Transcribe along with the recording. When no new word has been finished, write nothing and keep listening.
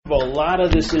a lot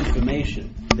of this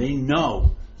information. They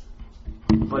know,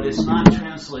 but it's not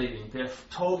translating. They're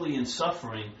totally in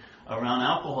suffering around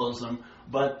alcoholism,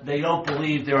 but they don't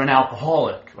believe they're an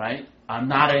alcoholic, right? I'm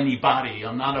not anybody.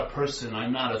 I'm not a person.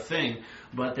 I'm not a thing.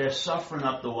 But they're suffering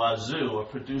up the wazoo, or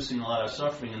producing a lot of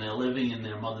suffering, and they're living in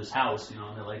their mother's house.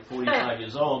 They're like 45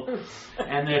 years old,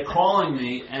 and they're calling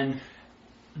me, and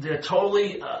they're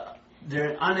totally,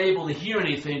 they're unable to hear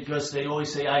anything because they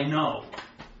always say, I know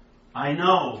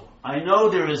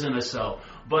there isn't a self.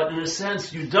 But in a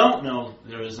sense, you don't know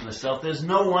there isn't a self. There's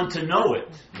no one to know it.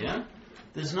 Yeah?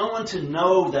 There's no one to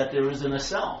know that there isn't a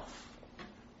self.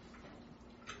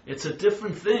 It's a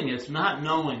different thing. It's not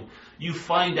knowing. You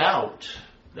find out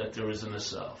that there isn't a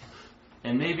self.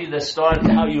 And maybe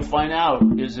how you find out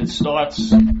is you start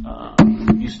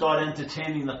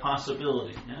entertaining the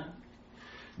possibility. Yeah?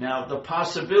 Now, the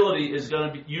possibility is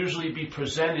going to usually be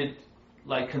presented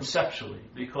like conceptually,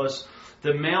 because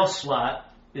the mail slot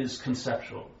is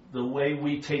conceptual. The way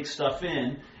we take stuff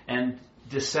in and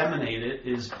disseminate it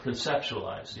is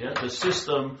conceptualized. Yeah, the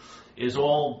system is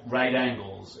all right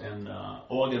angles and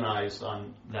organized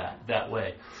on that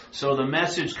way. So the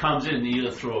message comes in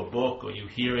either through a book, or you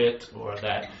hear it, or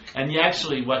that. And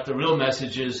what the real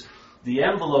message is, the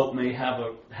envelope may have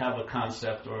a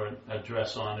concept or an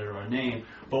address on it or a name,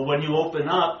 but when you open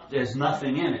up, there's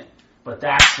nothing in it. But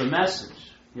that's the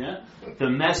message. Yeah, the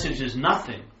message is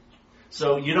nothing.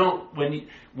 So you don't,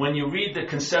 when you read the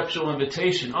conceptual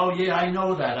invitation, oh yeah, I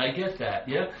know that, I get that,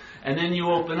 yeah? And then you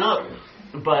open up,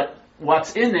 but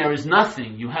what's in there is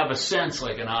nothing. You have a sense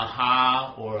like an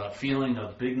aha, or a feeling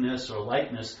of bigness or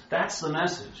lightness. That's the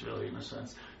message, really, in a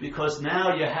sense. Because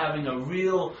now you're having a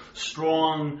real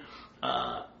strong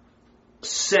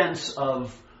sense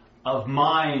of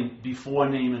mind before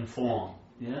name and form,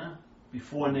 yeah?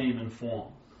 Before name and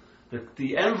form.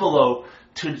 The envelope,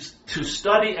 to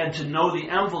study and to know the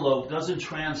envelope doesn't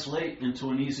translate into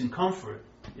an ease and comfort.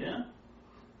 Yeah?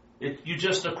 You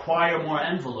just acquire more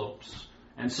envelopes.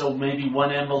 And so maybe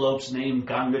one envelope's named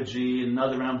Gangaji,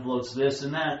 another envelope's this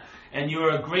and that. And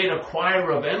you're a great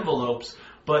acquirer of envelopes,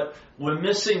 but we're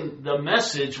missing the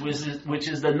message, which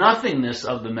is the nothingness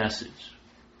of the message.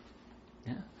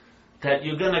 Yeah? That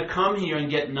you're going to come here and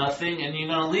get nothing, and you're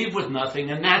going to leave with nothing,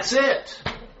 and that's it.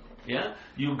 Yeah?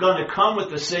 You're going to come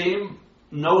with the same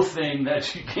no thing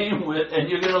that you came with, and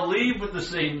you're going to leave with the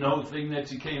same no thing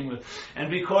that you came with.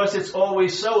 And because it's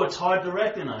always so, it's hard to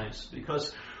recognize,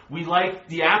 because we like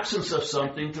the absence of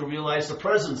something to realize the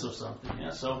presence of something. Yeah?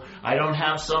 So I don't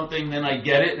have something, then I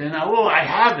get it, and I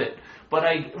have it. But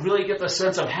I really get the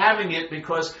sense of having it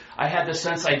because I had the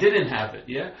sense I didn't have it.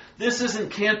 Yeah? This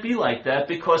can't be like that,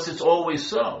 because it's always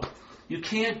so. You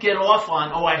can't get off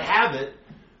on, I have it.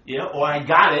 Yeah, or I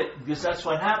got it, because that's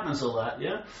what happens a lot.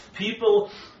 Yeah, people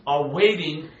are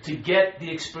waiting to get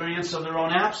the experience of their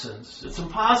own absence. It's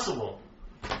impossible.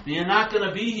 You're not going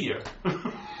to be here.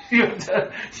 You're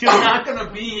not going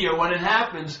to be here when it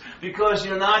happens, because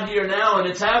you're not here now and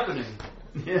it's happening.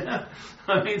 Yeah,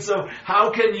 I mean, so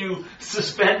how can you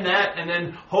suspend that and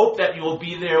then hope that you'll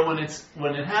be there when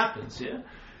it happens? Yeah,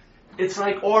 it's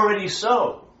like already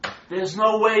so. There's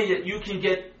no way that you can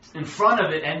get in front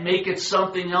of it and make it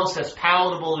something else that's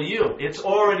palatable to you. It's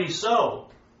already so.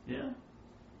 Yeah.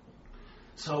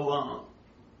 So,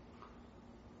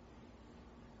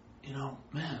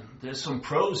 man, there's some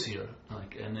pros here,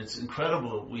 and it's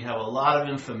incredible. We have a lot of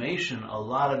information,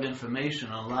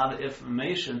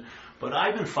 but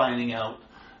I've been finding out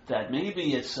that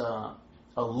maybe it's a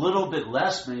little bit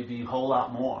less, maybe a whole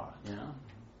lot more. You know.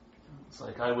 It's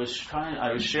like I was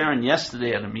sharing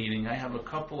yesterday at a meeting. I have a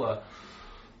couple of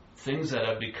things that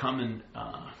have become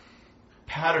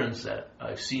patterns that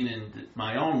I've seen in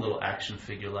my own little action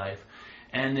figure life.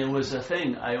 And there was a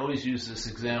thing, I always use this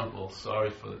example,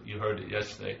 sorry for you heard it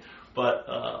yesterday, but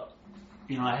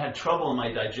I had trouble in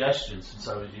my digestion since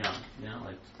I was young,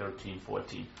 like 13,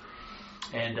 14.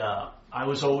 And I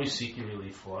was always seeking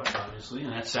relief for it, obviously,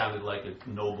 and that sounded like a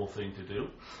noble thing to do.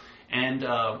 And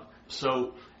a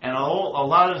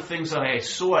lot of the things that I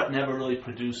sought never really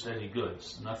produced any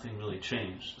goods. Nothing really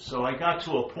changed. So I got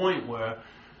to a point where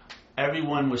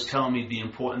everyone was telling me the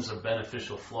importance of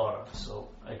beneficial flora. So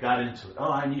I got into it.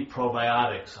 I need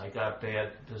probiotics.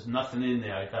 There's nothing in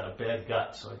there. I got a bad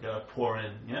gut, so I got to pour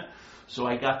in. Yeah. So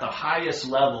I got the highest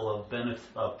level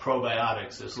of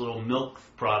probiotics. This little milk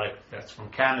product that's from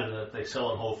Canada that they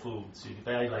sell in Whole Foods. You can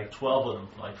buy like 12 of them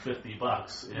for like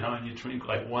 $50, and you drink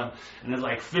like one, and there's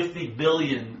like 50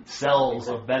 billion cells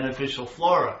of beneficial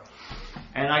flora.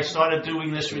 And I started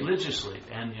doing this religiously,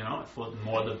 and I thought the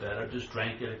more the better. Just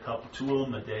drank it, 2 of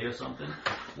them a day or something.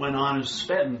 Went on and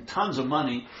spent tons of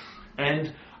money.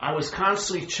 And I was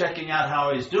constantly checking out how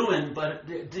I was doing, but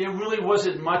there really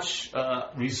wasn't much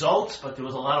results, but there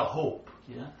was a lot of hope.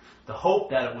 Yeah, the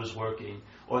hope that it was working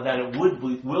or that it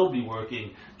will be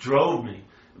working drove me.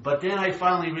 But then I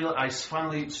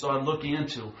finally started looking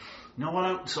into, you know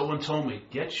what? Someone told me,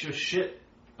 get your shit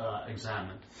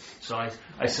examined. So I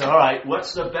said, all right,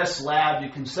 what's the best lab you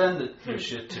can send your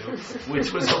shit to?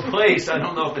 Which was a place, I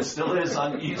don't know if it still is,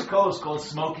 on the East Coast called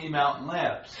Smoky Mountain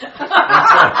Labs.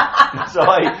 So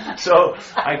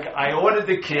I ordered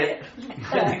the kit,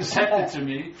 and they sent it to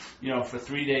me. For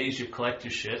 3 days you collect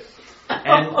your shit.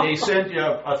 And they send you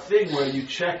a thing where you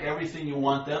check everything you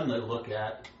want them to look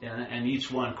at, and each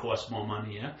one costs more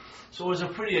money, yeah? So it was a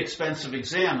pretty expensive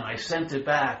exam, and I sent it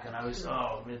back, and I was,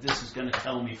 this is going to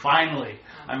tell me finally.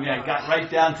 I mean, I got right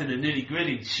down to the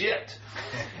nitty-gritty shit.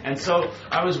 And so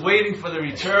I was waiting for the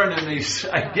return, and I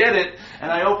get it,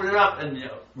 and I open it up, and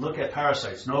look at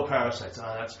parasites. No parasites.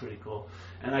 Oh, that's pretty cool.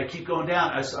 And I keep going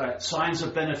down. Signs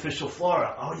of beneficial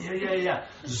flora. Oh, yeah.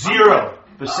 0%.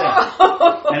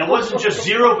 And it wasn't just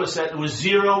 0%, it was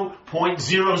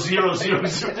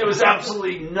 0.0000. There was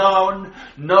absolutely no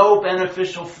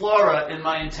beneficial flora in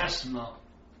my intestinal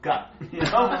gut.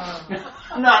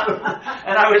 And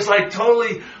I was like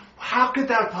totally, how could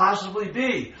that possibly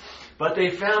be? But they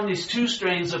found these 2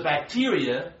 strains of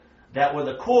bacteria that were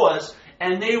the cause,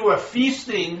 and they were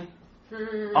feasting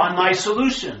on my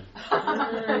solution.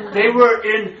 They were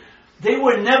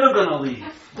never going to leave.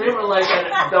 They were like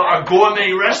a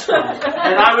gourmet restaurant.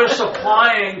 And I was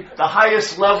supplying the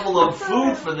highest level of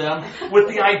food for them with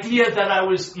the idea that I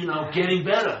was, getting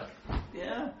better.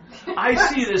 Yeah. I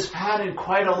see this pattern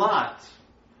quite a lot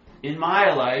in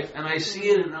my life, and I see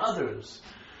it in others.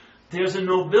 There's a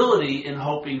nobility in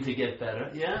hoping to get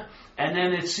better, yeah? And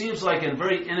then it seems like a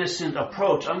very innocent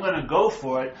approach. I'm going to go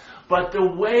for it. But the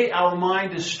way our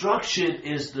mind is structured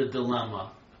is the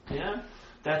dilemma, yeah?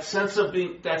 That sense of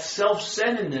that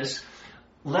self-centeredness,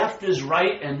 left is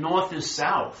right and north is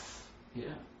south.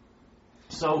 Yeah.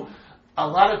 So a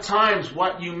lot of times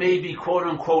what you may be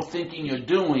quote-unquote thinking you're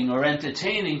doing or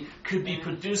entertaining could be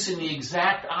producing the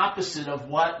exact opposite of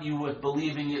what you were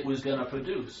believing it was going to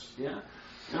produce. Yeah.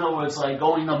 In other words, like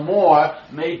going to more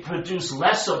may produce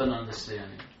less of an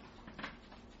understanding.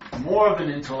 More of an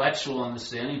intellectual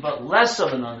understanding, but less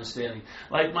of an understanding.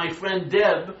 Like my friend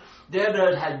Deb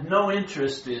had no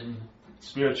interest in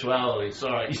spirituality.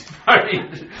 Sorry, and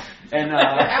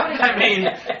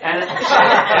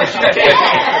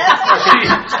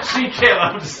she came.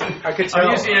 I'm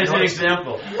using it as an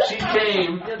example. She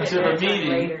came to the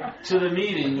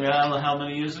meeting. I don't know how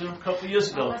many years ago, a couple of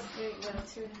years ago.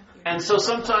 And so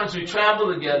sometimes we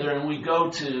travel together and we go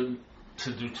to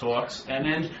do talks, and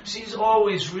then she's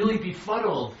always really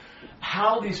befuddled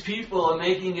how these people are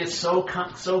making it so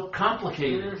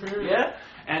complicated, yeah?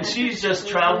 And she's just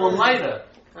traveling lighter.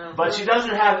 But she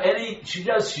doesn't have any,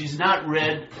 she's not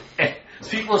read.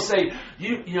 People say,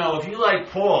 if you like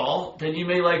Paul, then you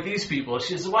may like these people.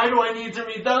 She says, why do I need to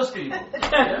read those people?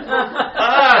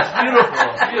 Yeah? It's beautiful.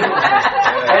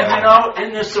 And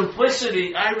in the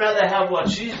simplicity, I'd rather have what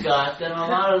she's got than a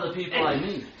lot of the people I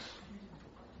meet.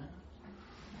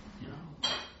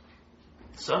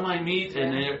 Some I meet,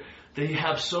 and they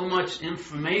have so much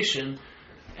information,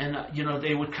 and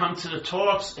they would come to the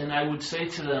talks, and I would say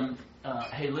to them,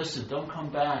 hey, listen, don't come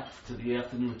back to the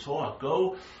afternoon talk.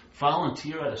 Go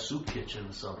volunteer at a soup kitchen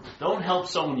or something. Don't help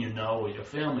someone you know or your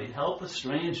family. Help a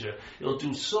stranger. It'll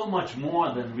do so much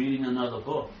more than reading another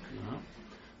book,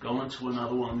 Going to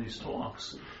another one of these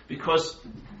talks. Because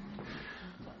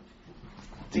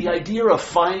the idea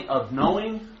of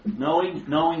knowing,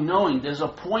 there's a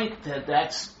point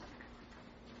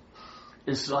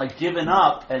it's like given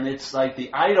up, and it's like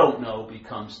the I don't know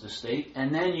becomes the state,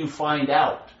 and then you find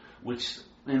out, which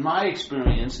in my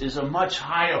experience is a much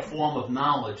higher form of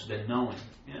knowledge than knowing.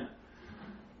 Yeah.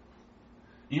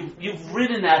 You've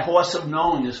ridden that horse of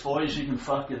knowing as far as you can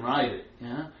fucking ride it.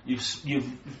 Yeah.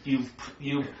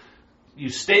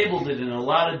 You've stabled it in a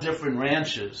lot of different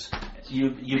ranches.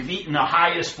 You've eaten the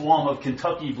highest form of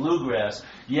Kentucky bluegrass,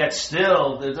 yet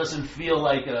still it doesn't feel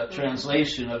like a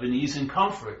translation of an ease and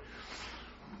comfort.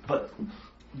 But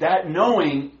that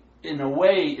knowing, in a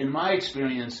way, in my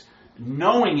experience,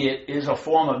 knowing it is a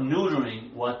form of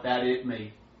neutering what that it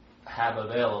may have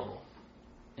available.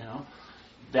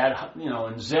 That,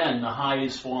 in Zen, the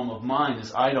highest form of mind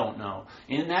is I don't know.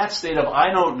 In that state of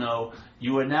I don't know,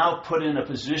 you are now put in a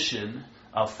position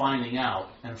of finding out.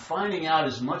 And finding out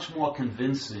is much more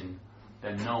convincing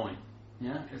than knowing.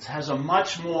 Yeah? It has a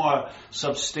much more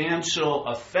substantial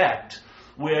effect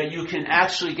where you can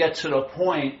actually get to the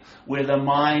point where the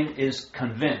mind is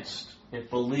convinced. It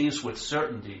believes with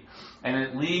certainty. And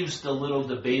it leaves the little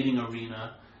debating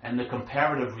arena and the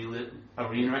comparative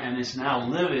arena, and it's now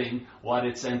living what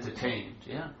it's entertained.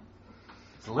 Yeah?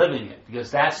 It's living it,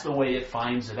 because that's the way it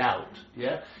finds it out.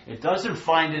 Yeah? It doesn't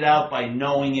find it out by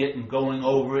knowing it and going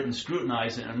over it and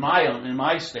scrutinizing it in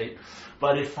my state,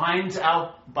 but it finds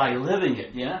out by living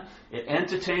it. Yeah? It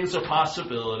entertains a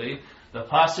possibility. The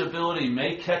possibility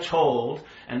may catch hold,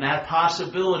 and that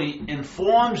possibility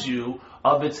informs you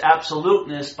of its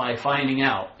absoluteness by finding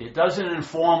out. It doesn't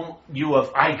inform you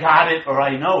of I got it or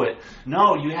I know it.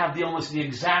 No, you have almost the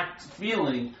exact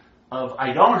feeling of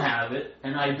I don't have it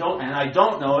and I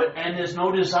don't know it, and there's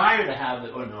no desire to have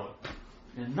it or know it.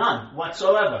 And none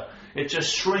whatsoever. It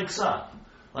just shrinks up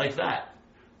like that.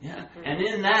 Yeah? And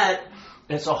in that,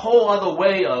 it's a whole other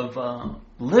way of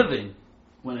living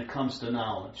when it comes to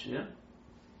knowledge. Yeah?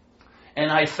 And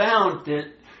I found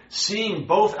that seeing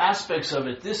both aspects of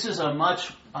it, this is a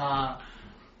much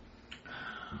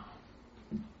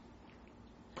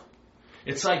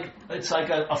it's like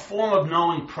a form of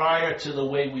knowing prior to the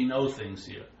way we know things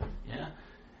here. Yeah,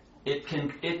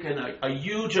 a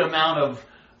huge amount of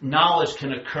knowledge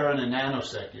can occur in a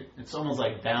nanosecond. It's almost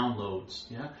like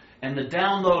downloads. Yeah, and the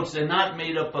downloads, they're not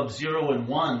made up of 0 and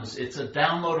 1s. It's a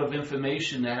download of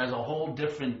information that has a whole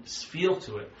different feel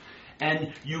to it.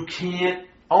 And you can't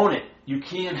own it. You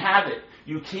can't have it.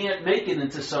 You can't make it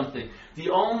into something. The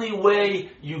only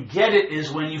way you get it is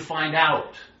when you find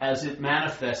out, as it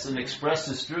manifests and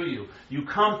expresses through you. You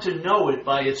come to know it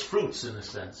by its fruits, in a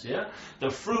sense. Yeah,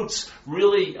 the fruits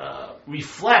really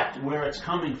reflect where it's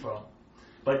coming from.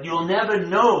 But you'll never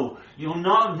know.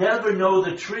 Never know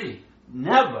the tree.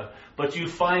 Never. But you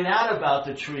find out about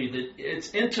the tree that it's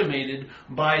intimated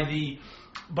by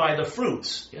the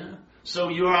fruits. Yeah. So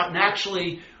you're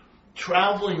naturally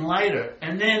traveling lighter,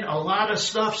 and then a lot of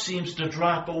stuff seems to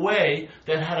drop away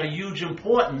that had a huge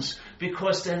importance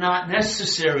because they're not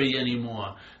necessary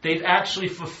anymore. They've actually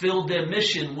fulfilled their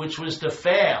mission, which was to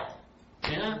fail.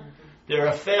 Yeah? They're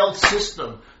a failed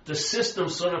system. The system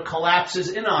sort of collapses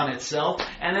in on itself,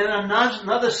 and then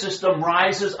another system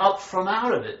rises up from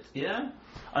out of it. Yeah?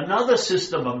 Another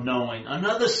system of knowing,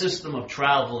 another system of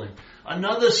traveling,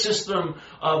 another system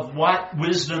of what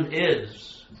wisdom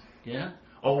is. Yeah?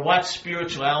 Or what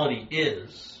spirituality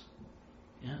is.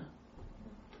 Yeah?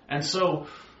 And so,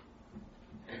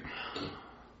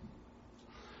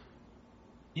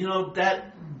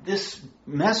 that this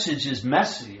message is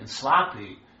messy and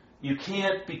sloppy. You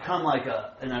can't become like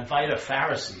an Advaita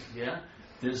Pharisee. Yeah?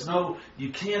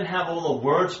 You can't have all the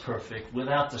words perfect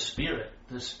without the spirit.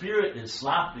 The spirit is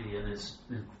sloppy, and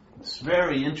it's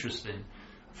very interesting.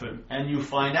 And you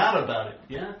find out about it,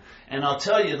 yeah? And I'll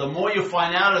tell you, the more you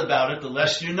find out about it, the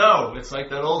less you know. It's like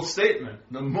that old statement.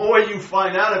 The more you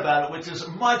find out about it, which is a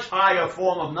much higher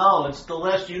form of knowledge, the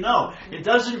less you know. It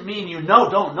doesn't mean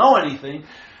don't know anything.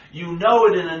 You know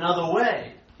it in another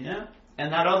way, yeah?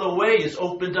 And that other way is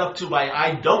opened up to by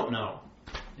I don't know,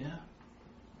 yeah?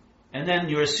 And then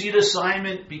your seat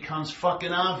assignment becomes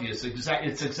fucking obvious.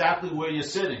 It's exactly where you're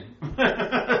sitting.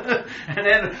 And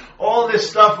then all this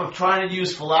stuff of trying to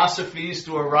use philosophies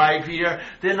to arrive here,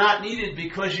 they're not needed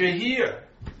because you're here.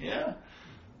 Yeah?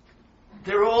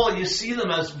 You see them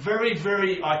as very,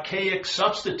 very archaic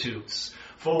substitutes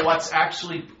for what's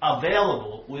actually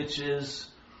available, which is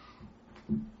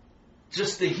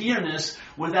just the here-ness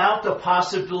without the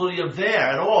possibility of there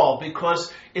at all, because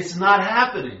it's not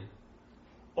happening.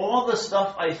 All the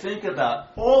stuff I think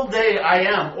about, all day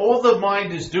all the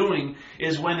mind is doing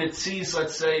is when it sees,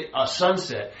 let's say, a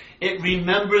sunset, it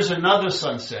remembers another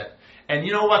sunset. And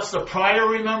you know what's the prior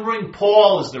remembering?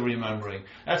 Paul is the remembering.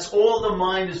 That's all the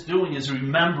mind is doing, is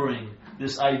remembering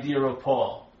this idea of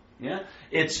Paul. Yeah?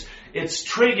 It's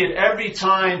triggered every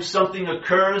time something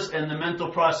occurs and the mental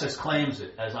process claims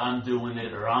it as I'm doing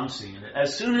it or I'm seeing it.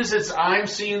 As soon as I'm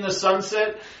seeing the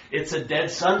sunset, it's a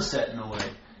dead sunset in a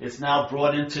way. It's now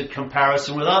brought into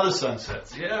comparison with other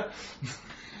sunsets. Yeah?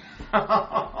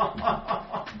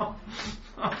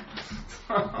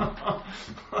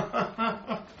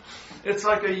 It's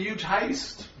like a huge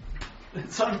heist.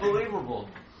 It's unbelievable.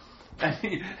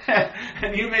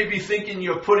 And you may be thinking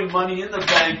you're putting money in the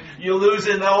bank, you're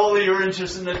losing all of your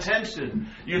interest and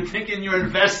attention. You're thinking you're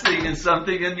investing in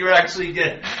something and you're actually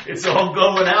it's all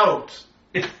going out.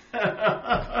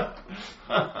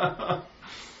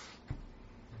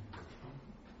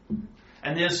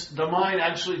 And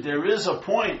there is a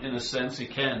point, in a sense,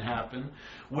 it can happen,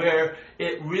 where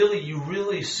you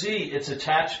really see its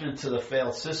attachment to the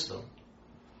failed system.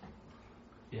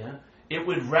 Yeah? It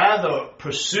would rather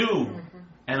pursue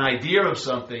an idea of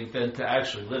something than to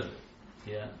actually live it.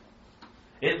 Yeah?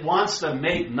 It wants to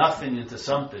make nothing into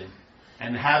something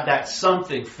and have that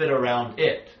something fit around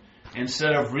it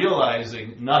instead of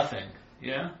realizing nothing,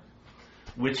 yeah?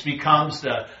 Which becomes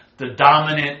the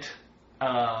dominant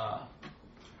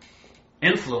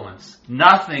influence.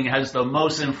 Nothing has the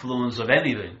most influence of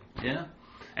anything, yeah?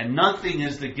 And nothing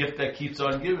is the gift that keeps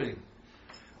on giving.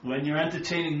 When you're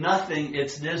entertaining nothing,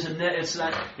 it's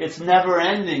never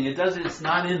ending. It's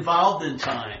not involved in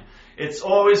time. It's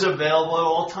always available at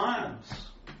all times,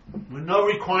 with no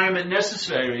requirement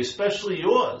necessary, especially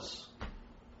yours.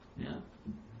 Yeah.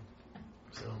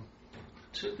 So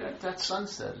check that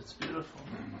sunset. It's beautiful.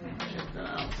 Check that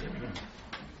out.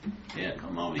 Yeah,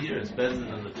 come over here. It's better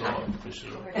than the talk, for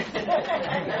sure.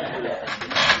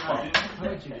 How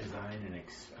would you design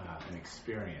an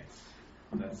experience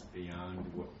that's beyond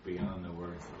the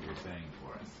words that you're saying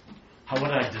for us? How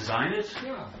would I design it?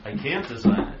 Yeah. I can't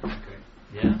design it. Okay.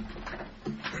 Yeah.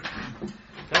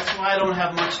 That's why I don't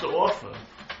have much to offer.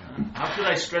 How could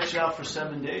I stretch out for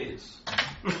 7 days?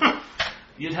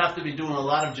 You'd have to be doing a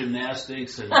lot of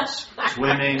gymnastics and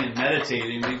swimming and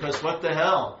meditating, because what the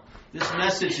hell? This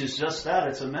message is just that.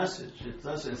 It's a message.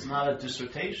 It's not a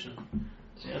dissertation.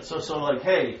 Yeah, so like,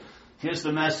 hey, here's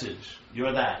the message.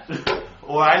 You're that.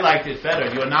 Or I liked it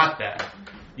better. You're not that.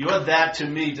 You're that to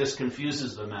me just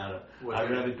confuses the matter. I'd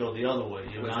rather go the other way.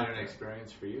 Was there an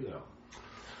experience for you, though?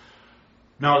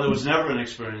 No, there was never an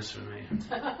experience for me.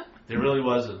 There really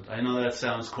wasn't. I know that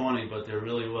sounds corny, but there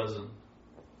really wasn't.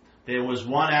 There was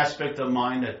one aspect of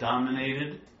mine that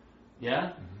dominated,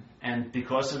 yeah? Mm-hmm. And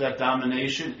because of that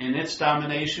domination, in its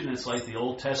domination, it's like the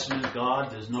Old Testament God.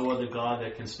 There's no other God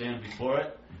that can stand before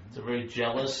it. It's a very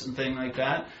jealous and thing like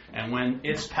that. And when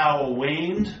its power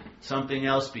waned, something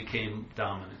else became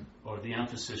dominant, or the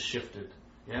emphasis shifted.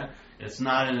 Yeah? It's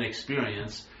not an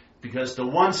experience, because the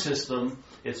one system,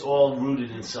 it's all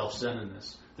rooted in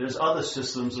self-centeredness. There's other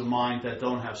systems of mind that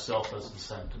don't have self as the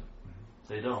center.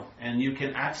 They don't. And you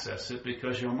can access it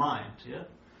because you're mind. Yeah?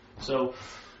 So,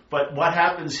 but what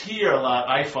happens here a lot,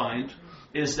 I find,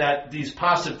 is that these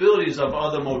possibilities of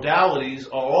other modalities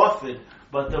are offered,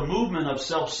 but the movement of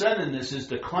self-centeredness is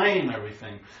to claim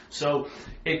everything. So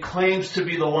it claims to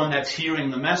be the one that's hearing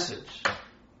the message.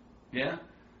 Yeah?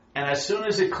 And as soon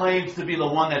as it claims to be the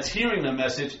one that's hearing the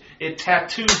message, it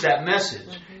tattoos that message.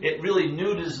 Mm-hmm. It really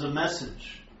neuters the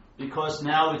message, because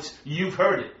now you've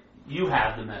heard it. You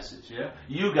have the message. Yeah?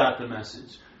 You got the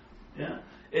message. Yeah?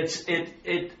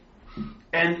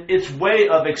 And its way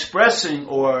of expressing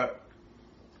or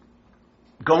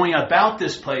going about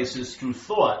this place is through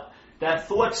thought. That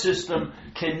thought system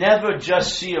can never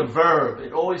just see a verb.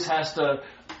 It always has to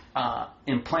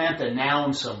implant a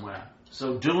noun somewhere.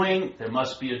 So doing, there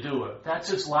must be a doer.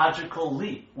 That's its logical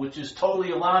leap, which is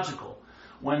totally illogical.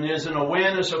 When there's an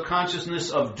awareness or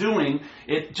consciousness of doing,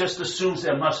 it just assumes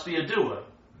there must be a doer.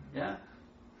 Yeah?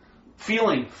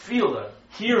 Feeling, feeler.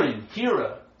 Hearing,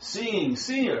 hearer. Seeing,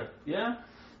 seer. Yeah?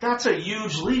 That's a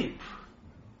huge leap.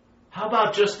 How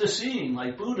about just the seeing?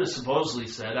 Like Buddha supposedly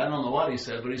said, I don't know what he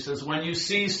said, but he says, when you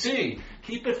see, see.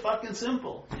 Keep it fucking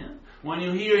simple. Yeah? When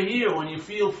you hear, hear. When you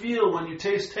feel, feel. When you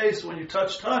taste, taste. When you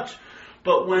touch, touch.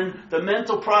 But when the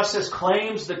mental process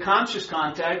claims the conscious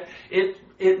contact,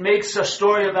 it makes a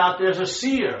story about there's a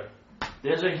seer,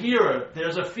 there's a hearer,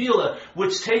 there's a feeler,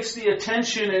 which takes the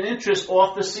attention and interest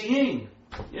off the seeing.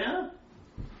 Yeah?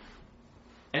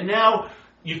 And now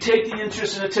you take the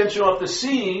interest and attention off the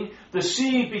seeing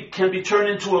can be turned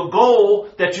into a goal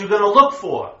that you're going to look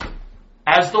for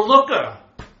as the looker.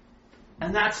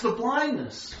 And that's the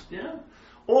blindness. Yeah?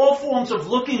 All forms of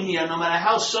looking here, no matter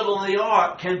how subtle they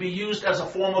are, can be used as a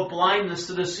form of blindness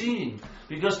to the seeing.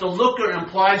 Because the looker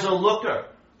implies a looker.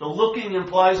 The looking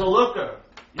implies a looker.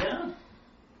 Yeah?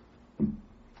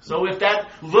 So if that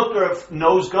looker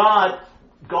knows God,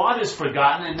 God is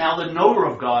forgotten, and now the knower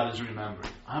of God is remembered.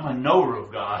 I'm a knower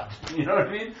of God. You know what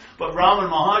I mean? But Ramana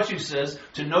Maharshi says,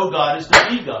 to know God is to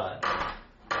be God.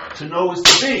 To know is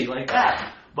to be, like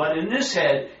that. But in this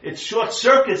head, it short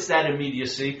circuits that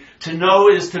immediacy. To know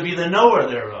is to be the knower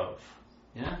thereof.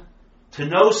 Yeah? To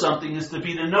know something is to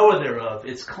be the knower thereof.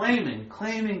 It's claiming,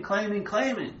 claiming, claiming,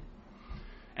 claiming.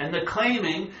 And the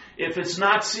claiming, if it's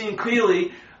not seen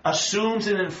clearly, assumes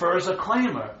and infers a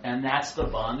claimer. And that's the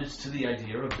bondage to the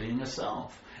idea of being a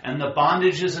self. And the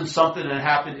bondage isn't something that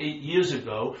happened 8 years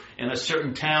ago in a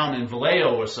certain town in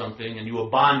Vallejo or something, and you were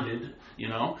bonded, you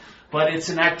know. But it's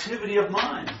an activity of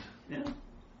mind. Yeah?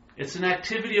 It's an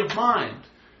activity of mind.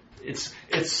 It's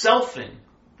selfing.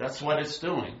 That's what it's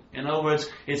doing. In other words,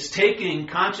 it's taking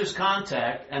conscious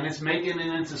contact and it's making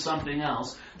it into something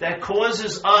else that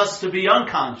causes us to be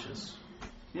unconscious.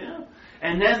 Yeah?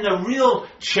 And then the real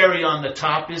cherry on the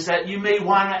top is that you may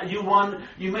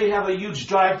have a huge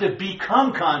drive to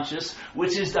become conscious,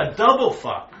 which is a double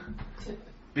fuck.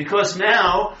 Because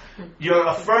now you're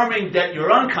affirming that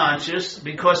you're unconscious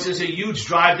because there's a huge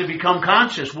drive to become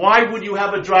conscious. Why would you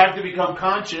have a drive to become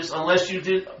conscious unless you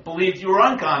believed you were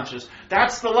unconscious?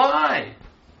 That's the lie.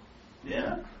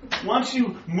 Yeah. Once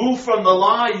you move from the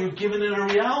lie, you've given it a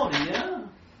reality. Yeah.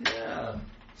 Yeah.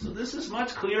 So this is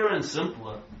much clearer and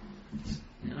simpler.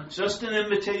 Just an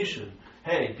invitation.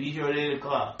 Hey, be here at 8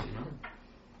 o'clock.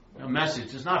 A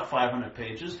message. It's not 500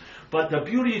 pages. But the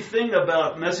beauty thing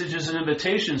about messages and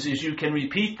invitations is you can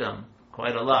repeat them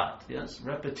quite a lot. Yes,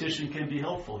 repetition can be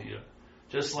helpful here.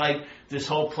 Just like this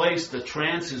whole place, the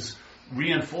trance is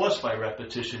reinforced by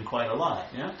repetition quite a lot.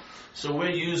 Yeah. So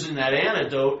we're using that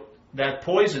antidote, that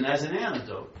poison, as an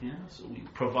antidote. Yeah. So we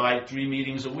provide 3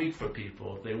 meetings a week for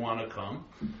people if they want to come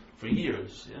for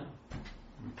years. Yeah.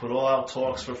 We put all our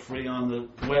talks for free on the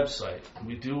website.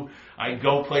 I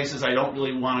go places I don't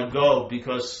really want to go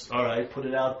because, all right, put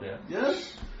it out there.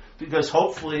 Yes. Because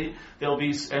hopefully there'll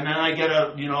be, and then I get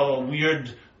a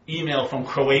weird email from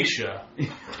Croatia. You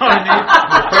know what I mean?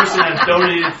 The person has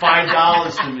donated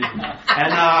 $5 to me.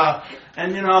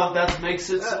 And that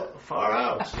makes it so far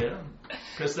out. Yeah.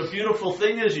 Because the beautiful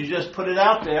thing is you just put it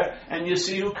out there and you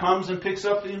see who comes and picks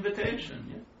up the invitation.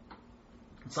 Yeah.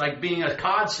 It's like being a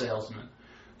cod salesman.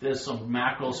 There's some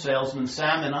mackerel salesman,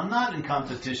 salmon. I'm not in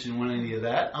competition with any of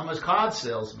that. I'm a cod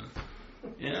salesman.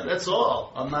 That's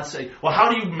all. I'm not saying, well, how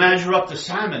do you measure up to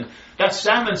salmon? That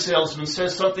salmon salesman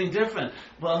says something different.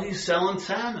 Well, he's selling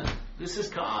salmon. This is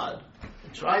cod.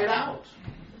 Try it out.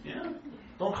 Yeah.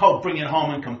 Don't bring it home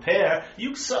and compare.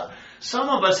 Some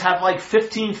of us have like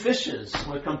 15 fishes.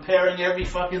 We're comparing every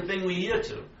fucking thing we hear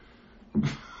to.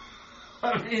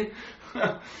 I mean...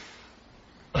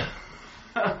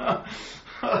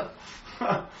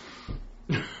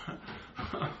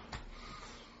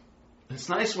 It's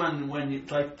nice when you,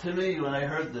 like, to me, when I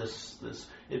heard this,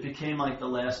 it became like the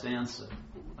last answer.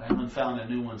 I haven't found a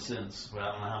new one since, for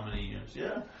I don't know how many years.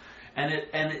 Yeah. And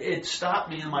it stopped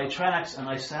me in my tracks, and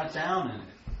I sat down in it.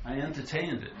 I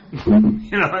entertained it.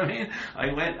 You know what I mean?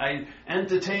 I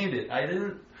entertained it. I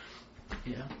didn't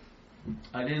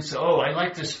say, oh, I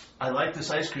like this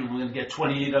ice cream, we're going to get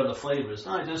 28 other flavors.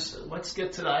 No, let's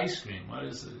get to the ice cream. What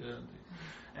is it?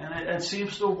 And it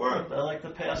seems to work. I like to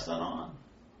pass that on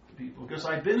to people because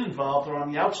I've been involved or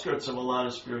on the outskirts of a lot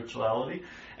of spirituality,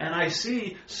 and I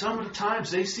see some of the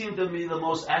times they seem to be the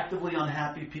most actively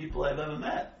unhappy people I've ever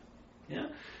met. Yeah?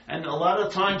 And a lot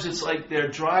of times it's like their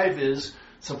drive is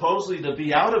supposedly to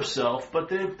be out of self, but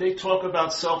they talk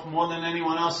about self more than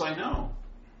anyone else I know.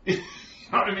 You know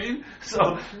what I mean?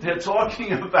 So they're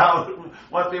talking about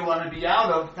what they want to be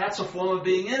out of. That's a form of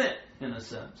being in it, in a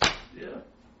sense. Yeah.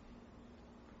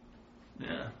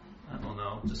 Yeah. I don't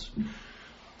know.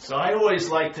 So I always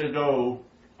like to go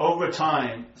over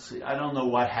time. See, I don't know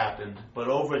what happened, but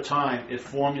over time it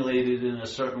formulated in a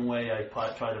certain way. I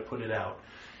try to put it out.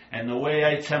 And the way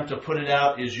I attempt to put it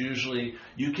out is usually,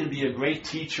 you can be a great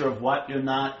teacher of what you're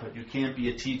not, but you can't be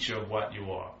a teacher of what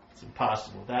you are. It's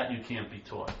impossible. That you can't be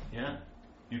taught. Yeah?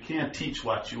 You can't teach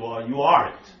what you are. You are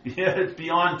it. Yeah, it's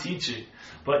beyond teaching.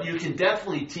 But you can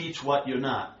definitely teach what you're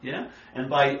not. Yeah?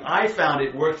 And I found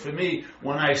it worked for me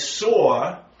when I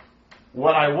saw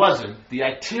what I wasn't, the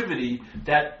activity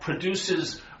that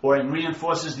produces or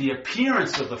reinforces the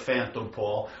appearance of the phantom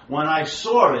Paul. When I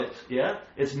saw it, yeah,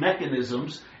 its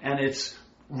mechanisms and its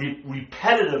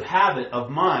repetitive habit of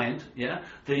mind, yeah,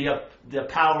 the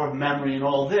power of memory and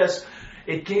all this,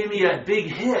 it gave me a big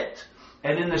hit.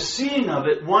 And in the seeing of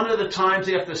it, one of the times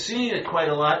after seeing it quite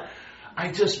a lot,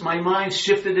 my mind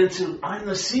shifted into, I'm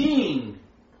the seeing.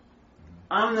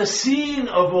 I'm the seeing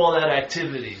of all that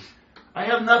activity. I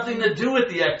have nothing to do with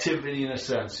the activity in a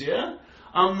sense, yeah?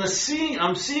 I'm seeing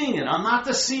it. I'm not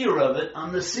the seer of it,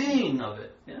 I'm the seeing of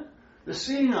it. Yeah? The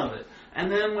seeing of it.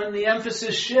 And then when the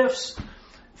emphasis shifts,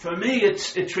 for me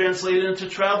it translated into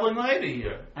traveling lighter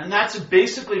here. And that's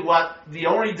basically what the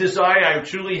only desire I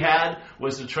truly had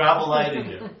was to travel lighter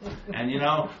here. And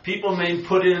people may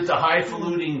put it into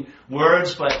highfalutin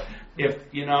words, but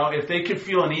if they could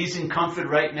feel an ease and comfort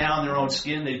right now in their own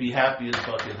skin, they'd be happy as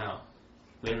fucking hell.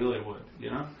 They really would,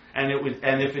 and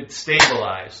if it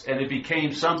stabilized and it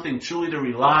became something truly to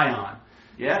rely on,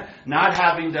 yeah, not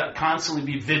having to constantly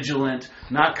be vigilant,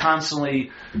 not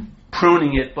constantly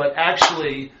pruning it, but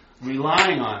actually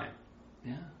relying on it,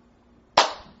 yeah.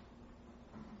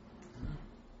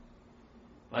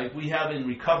 Like we have in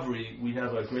recovery, we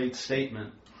have a great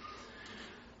statement.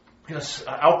 Because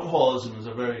alcoholism is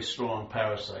a very strong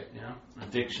parasite,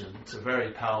 addiction. It's a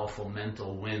very powerful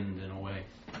mental wind in a way.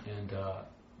 And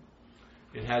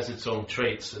it has its own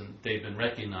traits, and they've been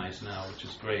recognized now, which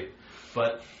is great.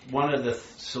 But one of the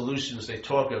solutions they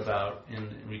talk about in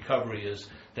recovery is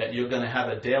that you're going to have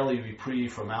a daily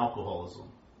reprieve from alcoholism.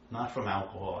 Not from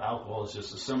alcohol. Alcohol is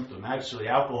just a symptom. Actually,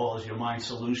 alcohol is your mind's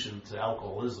solution to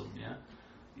alcoholism,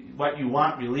 What you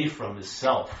want relief from is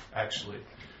self, actually.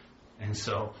 And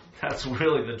so that's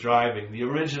really the driving. The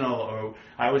original, or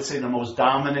I would say the most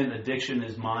dominant addiction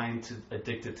is mind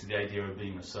addicted to the idea of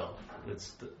being a self.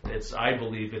 It's I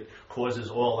believe it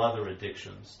causes all other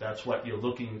addictions. That's what you're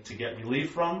looking to get relief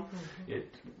from.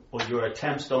 Or your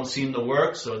attempts don't seem to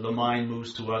work, so the mind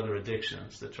moves to other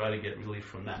addictions to try to get relief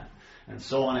from that. And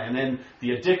so on. And then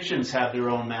the addictions have their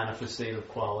own manifestative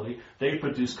quality. They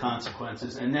produce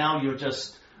consequences. And now you're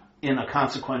just in a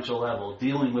consequential level,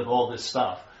 dealing with all this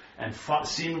stuff. And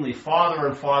seemingly farther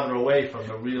and farther away from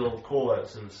the real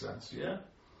cause, in a sense,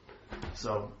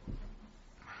 So,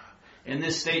 in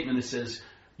this statement it says,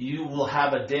 you will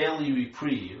have a daily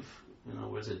reprieve, in other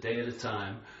words, a day at a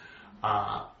time,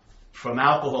 from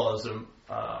alcoholism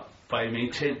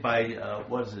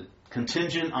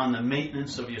contingent on the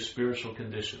maintenance of your spiritual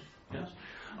condition. Yes?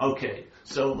 Okay,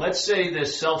 so let's say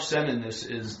this self-centeredness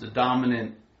is the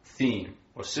dominant theme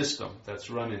or system that's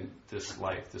running this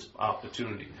life, this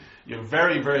opportunity. You're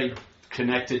very, very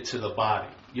connected to the body.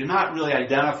 You're not really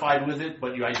identified with it,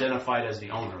 but you're identified as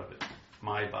the owner of it.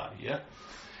 My body,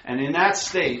 And in that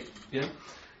state,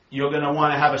 you're going to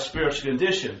want to have a spiritual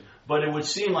condition. But it would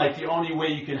seem like the only way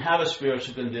you can have a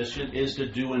spiritual condition is to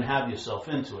do and have yourself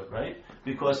into it, right?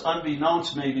 Because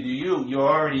unbeknownst maybe to you, you're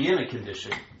already in a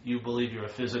condition. You believe you're a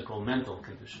physical, mental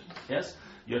condition. Yes?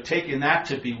 You're taking that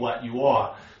to be what you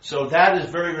are. So that is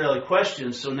very rarely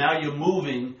questioned. So now you're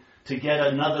moving to get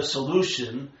another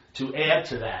solution to add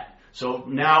to that. So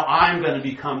now I'm going to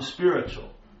become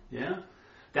spiritual.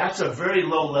 That's a very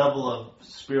low level of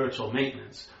spiritual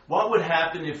maintenance. What would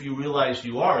happen if you realized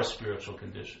you are a spiritual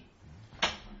condition?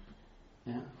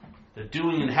 The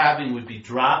doing and having would be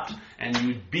dropped, and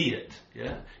you'd be it.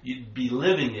 You'd be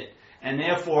living it. And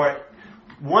therefore,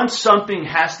 once something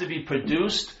has to be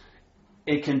produced,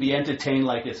 it can be entertained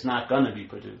like it's not going to be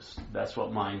produced. That's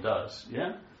what mind does.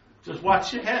 Just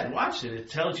watch your head. Watch it. It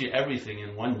tells you everything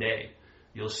in one day.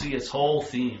 You'll see its whole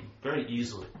theme very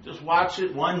easily. Just watch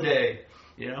it one day.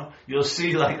 You'll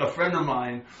see, like a friend of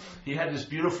mine, he had this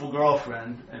beautiful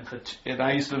girlfriend, and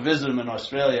I used to visit him in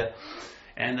Australia,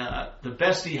 and the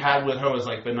best he had with her was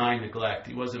like benign neglect.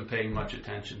 He wasn't paying much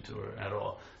attention to her at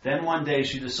all. Then one day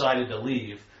she decided to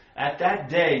leave. At that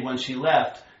day, when she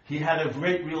left, he had a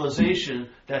great realization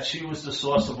that she was the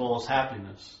source of all his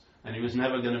happiness, and he was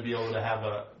never going to be able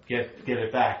to get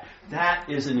it back. That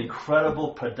is an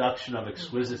incredible production of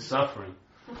exquisite suffering.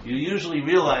 You usually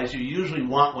realize you usually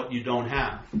want what you don't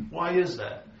have. Why is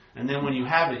that? And then when you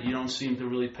have it, you don't seem to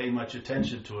really pay much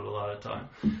attention to it a lot of time.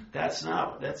 That's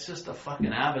just a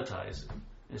fucking advertising.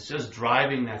 It's just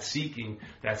driving that seeking,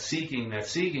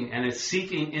 and it's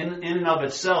seeking in and of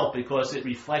itself because it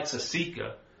reflects a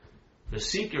seeker. The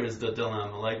seeker is the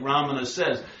dilemma. Like Ramana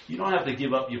says, you don't have to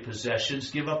give up your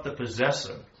possessions, give up the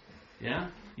possessor.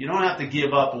 You don't have to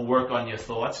give up or work on your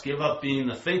thoughts, give up being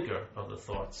the thinker of the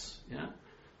thoughts.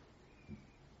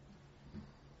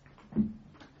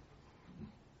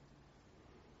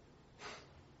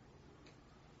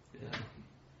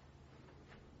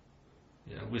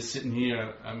 We're sitting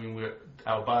here,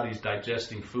 our body's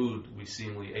digesting food we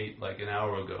seemingly ate like an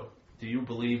hour ago. Do you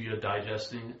believe you're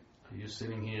digesting it? Are you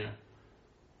sitting here,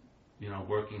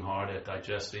 working hard at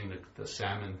digesting the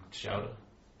salmon chowder?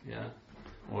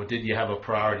 Or did you have a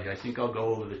priority? I think I'll go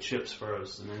over the chips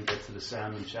first and then get to the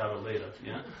salmon chowder later.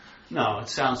 No, it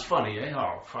sounds funny,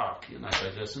 Oh, fuck, you're not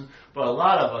digesting. But a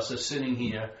lot of us are sitting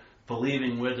here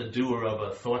believing we're the doer of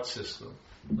a thought system,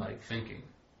 like thinking.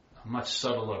 A much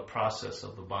subtler process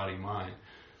of the body-mind,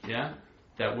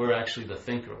 that we're actually the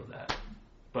thinker of that.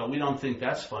 But we don't think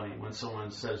that's funny when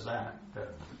someone says that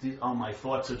my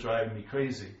thoughts are driving me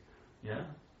crazy,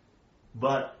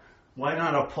 But why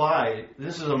not apply?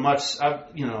 This is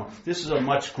a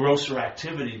much grosser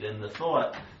activity than the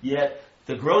thought. Yet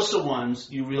the grosser ones,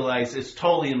 you realize it's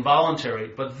totally involuntary.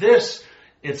 But this,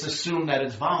 it's assumed that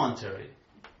it's voluntary,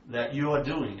 that you are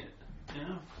doing it,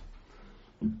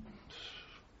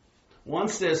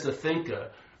 Once there's the thinker,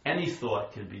 any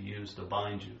thought can be used to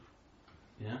bind you.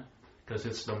 Because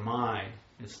it's the my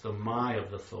of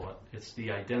the thought. It's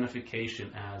the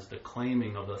identification as the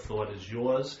claiming of the thought as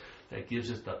yours that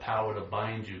gives it the power to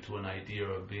bind you to an idea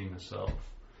of being a self.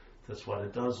 That's what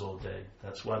it does all day.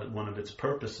 That's what one of its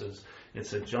purposes.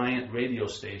 It's a giant radio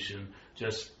station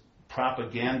just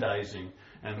propagandizing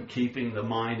and keeping the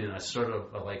mind in a sort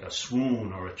of like a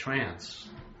swoon or a trance.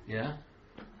 Yeah?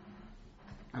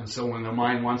 And so when the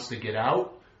mind wants to get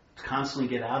out, constantly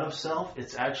get out of self,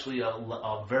 it's actually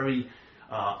a very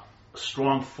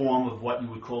strong form of what you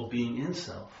would call being in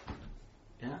self.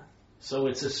 Yeah? So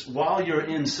it's this, while you're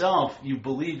in self, you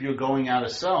believe you're going out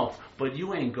of self, but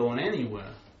you ain't going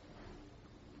anywhere.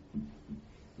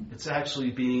 It's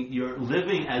actually you're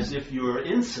living as if you're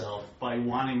in self by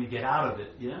wanting to get out of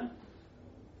it, yeah?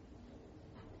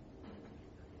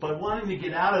 By wanting to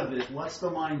get out of it, what's the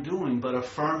mind doing but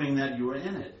affirming that you're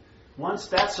in it? Once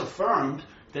that's affirmed,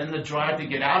 then the drive to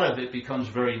get out of it becomes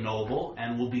very noble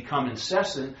and will become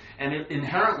incessant, and it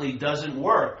inherently doesn't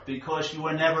work because you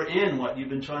are never in what you've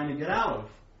been trying to get out of.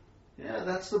 Yeah,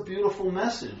 that's the beautiful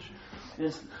message.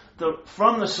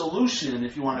 From the solution,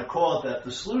 if you want to call it that,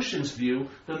 the solution's view,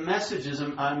 the message is,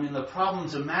 the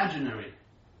problem's imaginary.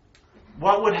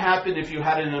 What would happen if you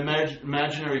had an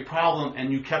imaginary problem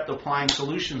and you kept applying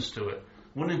solutions to it?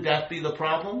 Wouldn't that be the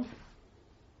problem?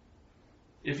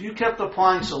 If you kept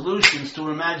applying solutions to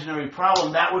an imaginary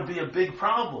problem, that would be a big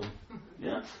problem.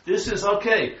 Yeah? This is,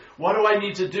 okay, what do I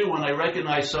need to do when I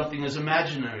recognize something as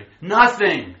imaginary?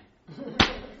 Nothing!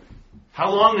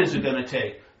 How long is it going to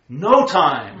take? No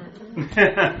time!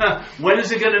 When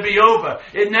is it going to be over?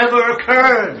 It never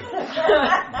occurred!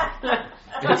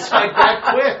 It's like that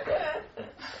quick.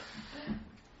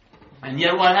 And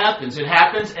yet what happens? It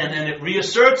happens and then it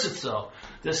reasserts itself.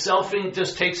 The selfing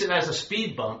just takes it as a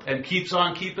speed bump and keeps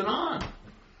on keeping on.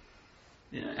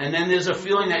 Yeah. And then there's a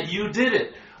feeling that you did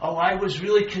it. Oh, I was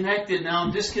really connected, now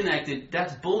I'm disconnected.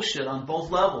 That's bullshit on both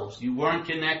levels. You weren't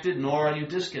connected, nor are you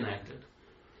disconnected.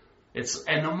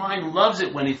 And the mind loves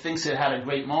it when he thinks it had a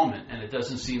great moment, and it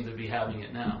doesn't seem to be having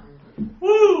it now.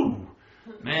 Woo!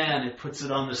 Man, it puts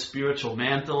it on the spiritual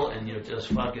mantle, and you're just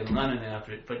fucking running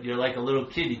after it. But you're like a little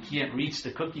kid, you can't reach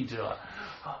the cookie jar.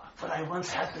 Oh, but I once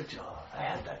had the jar. I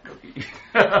had that cookie.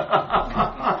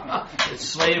 It's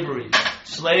slavery.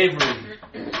 Slavery.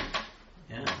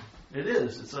 Yeah, it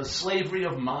is. It's a slavery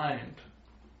of mind.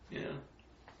 Yeah.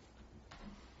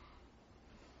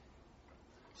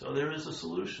 So there is a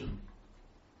solution.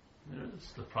 There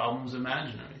is. The problem's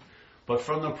imaginary. But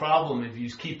from the problem, if you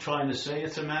keep trying to say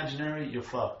it's imaginary, you're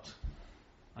fucked.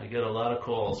 I get a lot of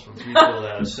calls from people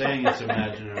that are saying it's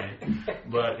imaginary,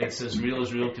 but it's as real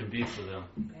can be for them.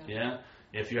 Yeah?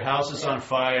 If your house is on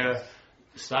fire,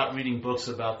 stop reading books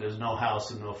about there's no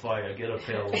house and no fire. Get a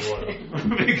pail of water.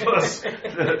 Because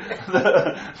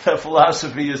the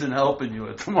philosophy isn't helping you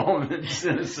at the moment,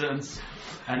 in a sense.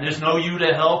 And there's no you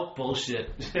to help?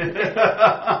 Bullshit.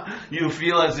 You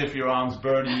feel as if your arm's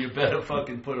burning, you better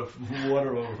fucking put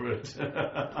water over it.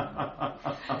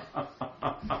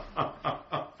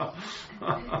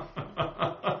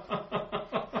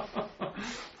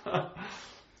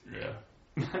 Yeah.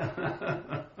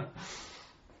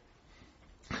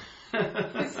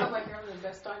 You sound like you're having the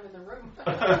best time in the room.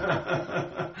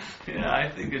 Yeah, I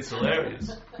think it's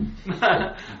hilarious.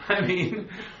 I mean,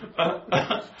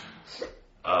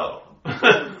 oh.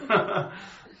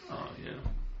 Oh, yeah.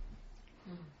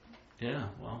 Yeah,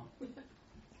 well,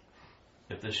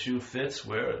 if the shoe fits,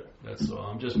 wear it. That's all.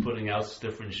 I'm just putting out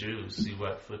different shoes, see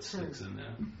what foot sticks in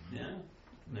there. Yeah,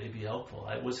 may be helpful.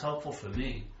 It was helpful for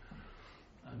me.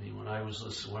 I mean, when I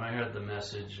heard the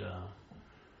message,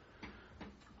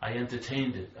 I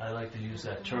entertained it. I like to use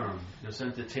that term. Because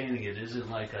entertaining it isn't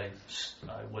like I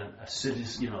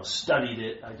studied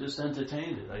it. I just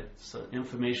entertained it. So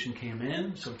information came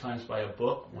in, sometimes by a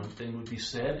book. One thing would be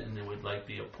said, and there would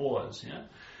be a pause. Yeah,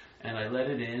 and I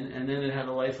let it in, and then it had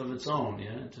a life of its own.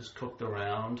 Yeah, it just cooked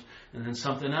around, and then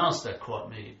something else that caught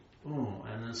me. Ooh,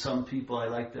 and then some people I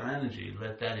like their energy.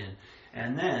 Let that in,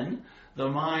 and then the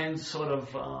mind sort of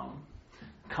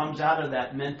comes out of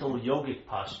that mental yogic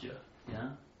posture.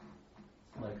 Yeah.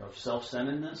 Like of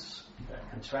self-centeredness,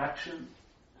 that contraction,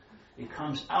 it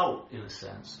comes out in a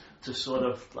sense to sort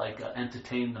of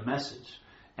entertain the message.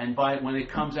 And when it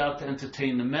comes out to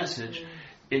entertain the message,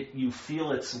 you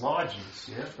feel its largeness.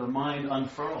 Yeah? The mind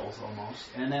unfurls almost,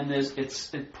 and then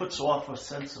it puts off a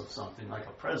sense of something like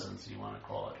a presence, you want to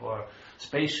call it, or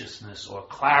spaciousness or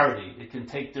clarity. It can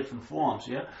take different forms.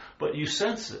 Yeah, but you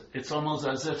sense it. It's almost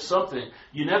as if something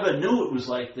you never knew it was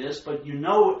like this, but you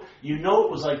know it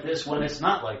was like this when it's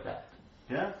not like that.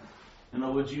 Yeah. In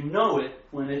other words, you know it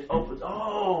when it opens.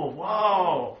 Oh,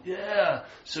 wow, yeah.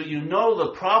 So you know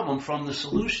the problem from the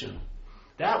solution.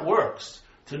 That works.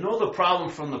 To know the problem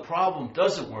from the problem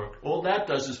doesn't work. All that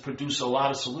does is produce a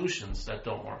lot of solutions that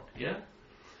don't work. Yeah?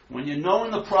 When you're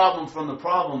knowing the problem from the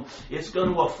problem, it's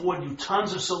going to afford you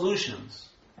tons of solutions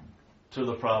to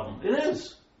the problem. It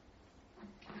is.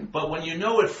 But when you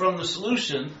know it from the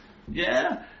solution,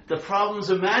 yeah, the problem's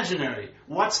imaginary.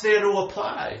 What's there to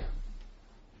apply?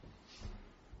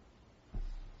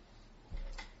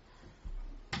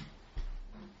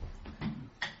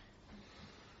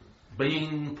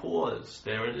 Being pause,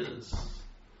 there it is.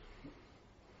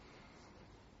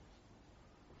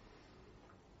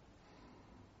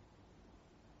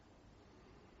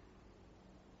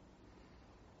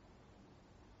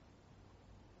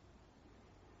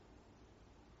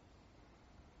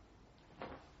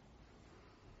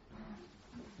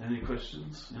 Any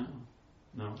questions?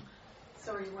 No.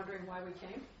 So are you wondering why we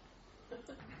came?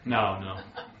 No.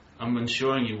 I'm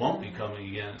ensuring you won't be coming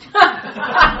again.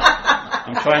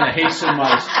 I'm trying to hasten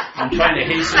my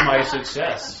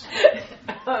success.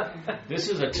 This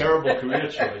is a terrible career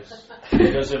choice.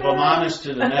 Because if I'm honest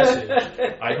to the message,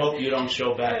 I hope you don't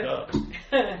show back up.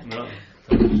 Really.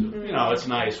 It's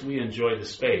nice. We enjoy the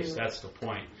space. That's the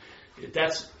point.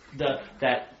 That's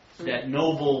that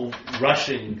noble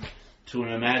rushing to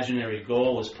an imaginary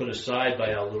goal is put aside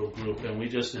by our little group, and we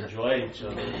just enjoy each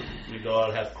other. We go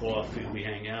out, have coffee, we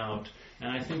hang out,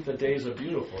 and I think the days are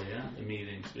beautiful, the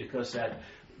meetings, because that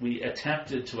we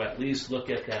attempted to at least look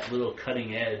at that little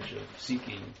cutting edge of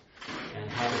seeking and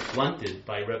have it blunted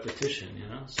by repetition,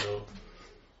 So,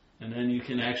 and then you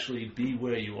can actually be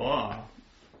where you are,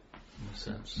 in a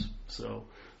sense. So.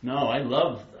 No, I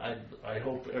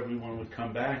hope everyone would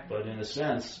come back, but in a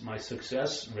sense, my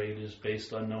success rate is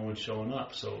based on no one showing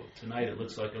up. So tonight it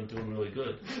looks like I'm doing really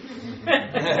good.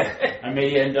 I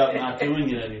may end up not doing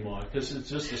it anymore, because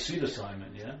it's just a seat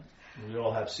assignment, We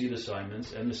all have seat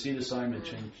assignments, and the seat assignment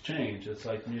change. It's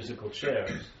like musical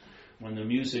chairs. When the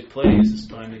music plays, it's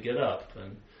time to get up,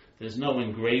 and there's no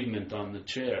engravement on the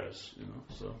chairs,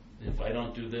 So if I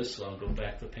don't do this, I'll go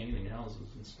back to painting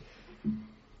houses and stuff.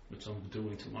 Which I'm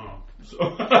doing tomorrow. So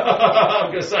I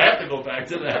guess I have to go back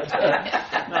to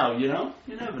that. No, you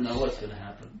never know what's going to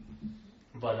happen.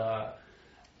 But,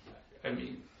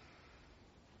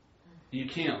 you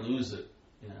can't lose it,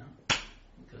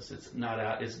 because it's not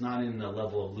in the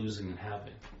level of losing and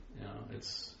having,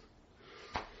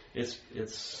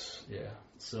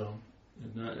 So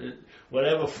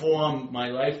whatever form my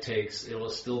life takes, it will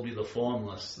still be the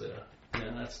formless there.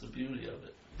 That's the beauty of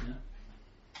it.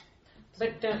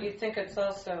 But don't you think it's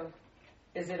also,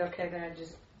 is it okay that I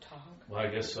just talk? Well, I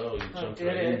guess so. You jumped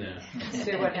right in there.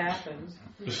 See what happens.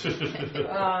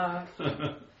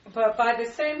 But by the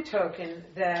same token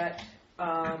that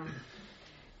I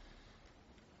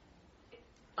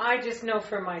just know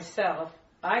for myself,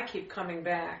 I keep coming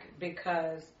back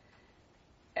because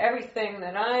everything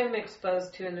that I'm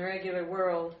exposed to in the regular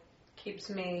world keeps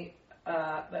me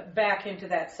back into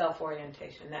that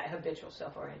self-orientation, that habitual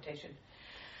self-orientation.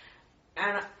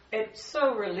 And it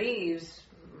so relieves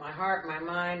my heart, my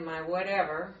mind, my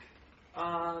whatever,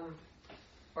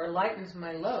 or lightens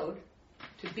my load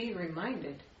to be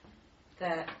reminded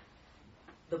that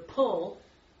the pull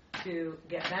to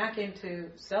get back into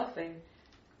selfing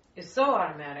is so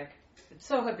automatic, it's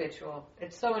so habitual,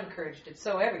 it's so encouraged, it's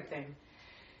so everything.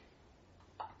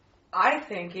 I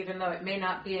think, even though it may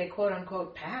not be a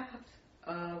quote-unquote path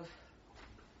of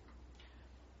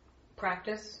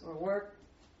practice or work,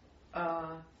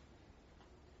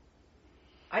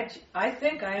 I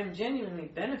think I am genuinely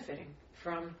benefiting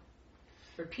from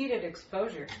repeated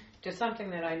exposure to something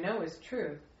that I know is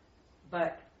true,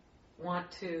 but want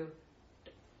to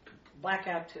black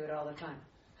out to it all the time,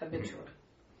 habitually.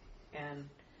 And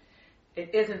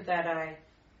it isn't that I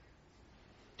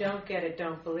don't get it,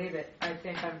 don't believe it. I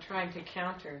think I'm trying to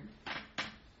counter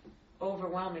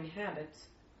overwhelming habits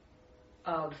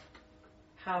of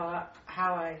how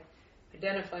I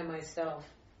identify myself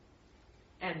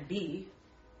and be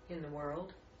in the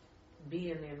world,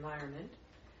 be in the environment,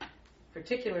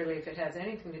 particularly if it has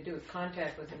anything to do with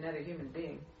contact with another human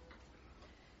being,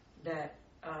 that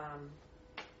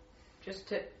just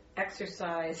to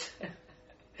exercise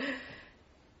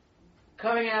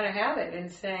coming out of habit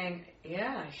and saying,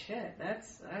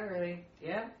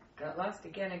 got lost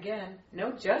again.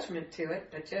 No judgment to it,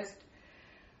 but just,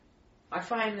 I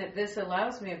find that this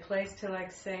allows me a place to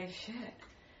say,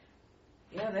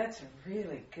 that's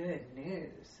really good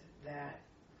news, that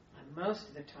most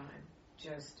of the time,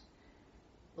 just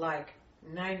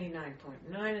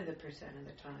 99.9% of the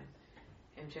time,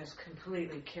 am just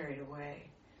completely carried away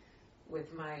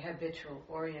with my habitual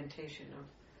orientation of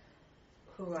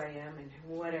who I am and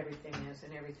what everything is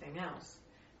and everything else.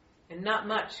 And not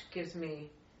much gives me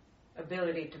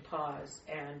ability to pause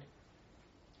and,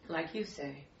 like you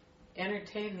say,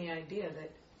 entertain the idea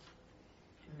that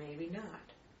maybe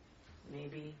not.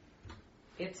 Maybe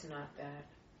it's not that.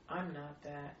 I'm not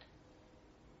that.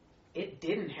 It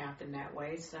didn't happen that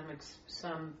way.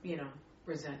 Some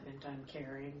resentment I'm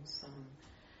carrying, some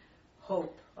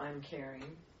hope I'm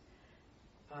carrying.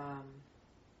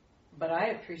 But I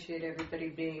appreciate everybody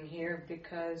being here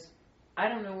because I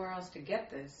don't know where else to get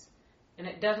this. And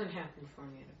it doesn't happen for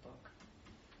me in a book.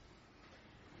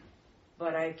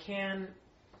 But I can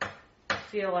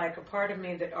feel like a part of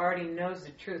me that already knows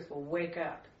the truth will wake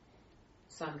up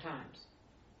sometimes.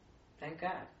 Thank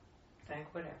God.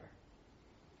 Thank whatever.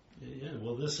 Yeah,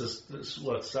 well, this is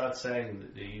what Sat's saying,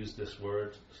 that they use this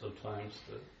word sometimes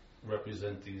to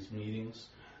represent these meetings.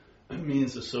 It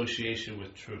means association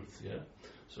with truth, yeah?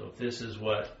 So if this is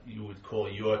what you would call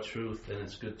your truth, then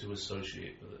it's good to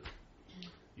associate with it.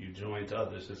 You join to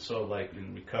others. It's sort of like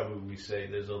in recovery we say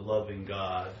there's a loving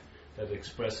God that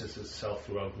expresses itself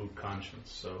through our group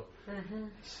conscience. So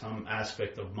some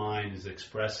aspect of mind is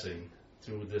expressing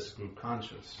through this group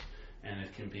conscience. And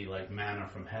it can be like manna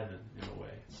from heaven in a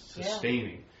way. It's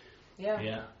sustaining.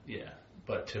 Yeah.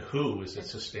 But to who is it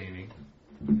sustaining?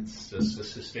 It's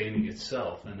just sustaining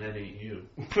itself, and that ain't you,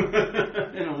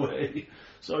 in a way.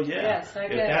 So yes,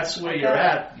 if that's where you're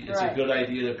at, it's right. a good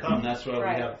idea to come. That's why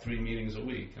we have 3 meetings a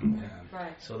week. And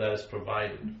so that is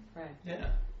provided. Right. Yeah.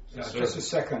 Just a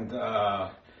second,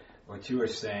 what you were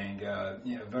saying,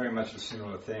 very much a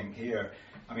similar thing here.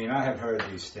 I mean, I have heard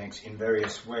these things in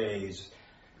various ways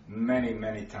many,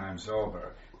 many times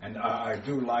over. And I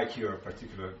do like your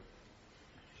particular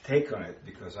take on it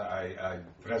because I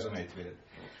resonate with it.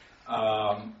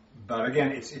 But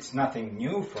again, it's nothing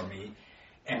new for me.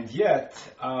 And yet,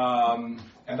 and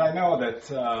I know that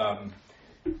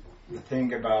the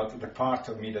thing about the part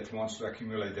of me that wants to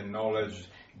accumulate the knowledge,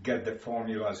 get the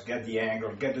formulas, get the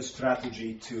angle, get the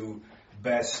strategy to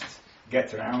best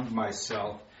get around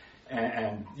myself.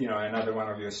 And another one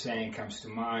of your saying comes to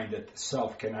mind that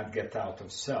self cannot get out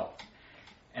of self.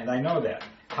 And I know that.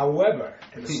 However,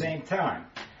 at the same time,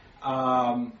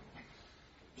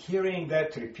 hearing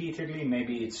that repeatedly,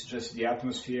 maybe it's just the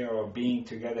atmosphere or being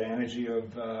together, energy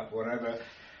of whatever,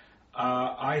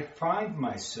 I find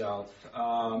myself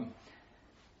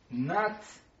not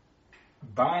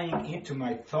buying into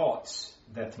my thoughts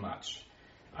that much.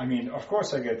 I mean, of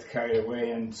course I get carried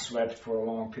away and sweat for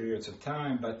long periods of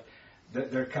time, but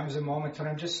there comes a moment when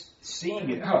I'm just seeing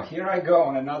it. Oh, here I go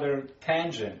on another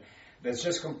tangent that's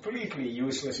just completely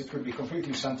useless. It could be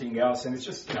completely something else, and it's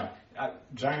just, a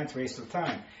giant waste of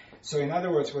time. So in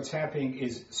other words, what's happening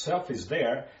is self is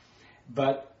there,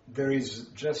 but there is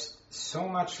just so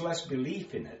much less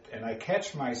belief in it. And I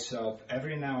catch myself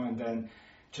every now and then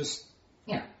just,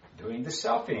 doing the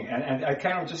selfing. And I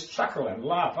kind of just chuckle and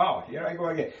laugh. Oh, here I go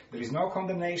again. There is no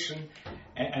condemnation,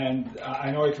 and I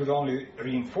know it would only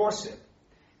reinforce it.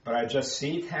 But I just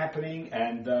see it happening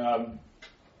and,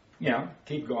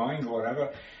 keep going,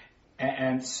 whatever.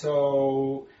 And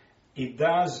so it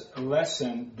does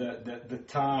lessen the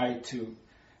tie to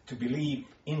believe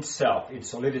in self, in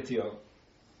solidity of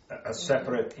a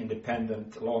separate,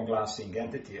 independent, long-lasting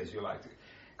entity, as you like to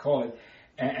call it.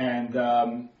 And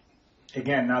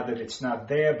again, now that it's not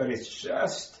there, but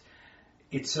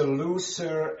it's a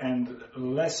looser and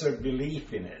lesser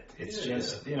belief in it. It's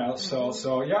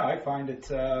so I find it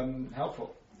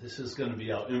helpful. This is going to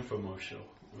be our infomercial.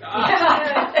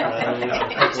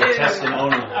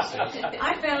 Testimonials.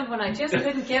 I found when I just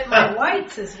couldn't get my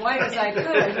whites as white as I could.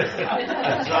 That's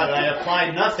right. I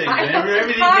applied nothing, and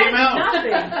everything came out.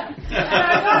 Nothing.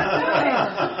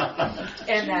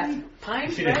 And that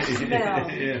pine fresh smell.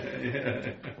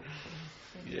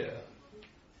 Yeah.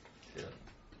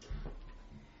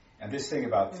 And this thing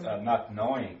about not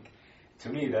knowing, to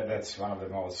me, that's one of the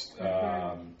most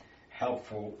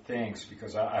helpful things,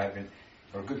 because I have been,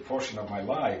 for a good portion of my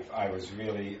life, I was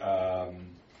really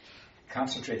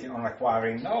concentrating on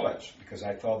acquiring knowledge, because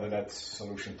I thought that's a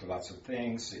solution to lots of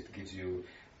things. It gives you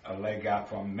a leg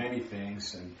up on many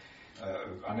things and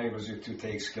enables you to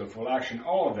take skillful action,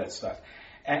 all of that stuff.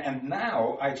 And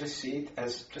now I just see it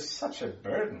as just such a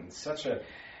burden,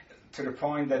 to the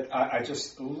point that I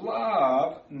just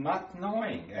love not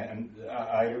knowing. And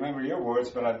I remember your words,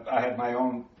 but I had my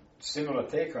own similar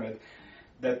take on it,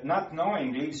 that not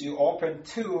knowing leaves you open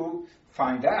to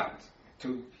find out,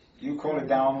 you call it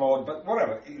download, but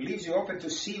whatever. It leaves you open to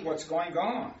see what's going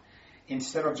on,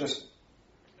 instead of just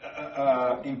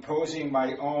imposing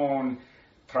my own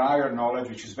prior knowledge,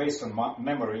 which is based on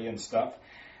memory and stuff,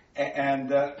 and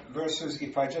versus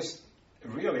if I just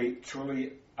really,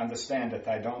 truly understand that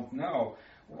I don't know,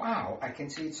 wow, I can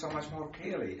see it so much more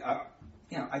clearly.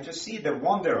 I just see the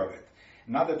wonder of it.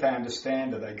 Not that I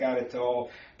understand that I got it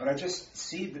all, but I just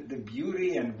see the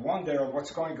beauty and wonder of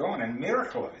what's going on, and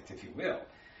miracle of it, if you will.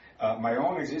 My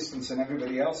own existence and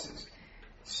everybody else's.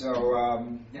 So,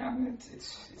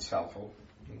 it's helpful.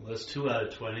 Well, that's 2 out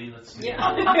of 20. Let's see.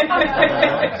 Yeah.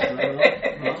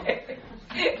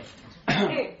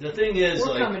 The thing is,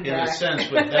 We're like, coming in back. a sense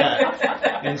with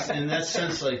that, in that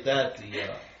sense like that,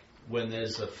 when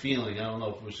there's a feeling, I don't know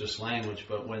if it was just language,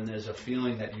 but when there's a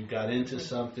feeling that you got into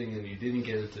something and you didn't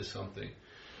get into something,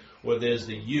 or there's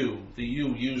the you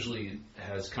usually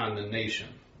has condemnation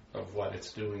of what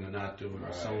it's doing or not doing,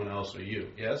 or someone else or you,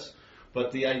 yes?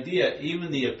 But the idea,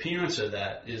 even the appearance of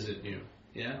that isn't you,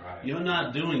 yeah? Right. You're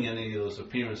not doing any of those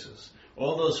appearances.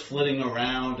 All those flitting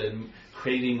around and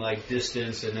creating like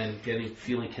distance and then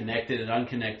feeling connected and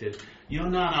unconnected, you're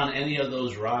not on any of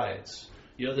those rides.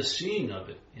 You're the seeing of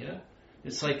it, yeah?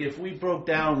 It's like if we broke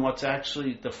down what's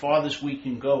actually the farthest we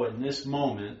can go in this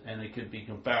moment, and it could be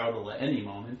comparable to any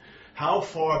moment, how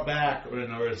far back, or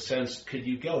in a sense, could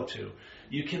you go to?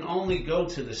 You can only go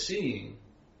to the seeing,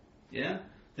 yeah?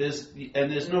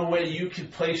 There's no way you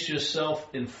could place yourself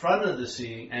in front of the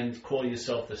seeing and call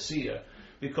yourself the seer.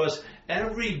 Because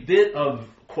every bit of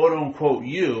quote-unquote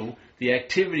you, the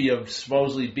activity of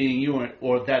supposedly being you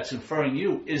or that's inferring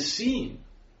you, is seen.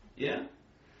 Yeah?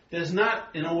 There's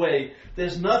not, in a way,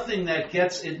 there's nothing that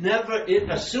gets, it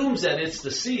assumes that it's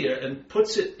the seer and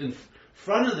puts it in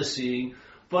front of the seeing,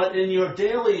 but in your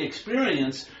daily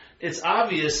experience, it's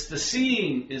obvious the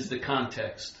seeing is the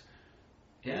context.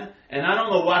 Yeah? And I don't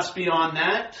know what's beyond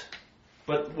that,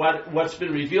 but what's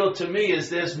been revealed to me is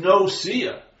there's no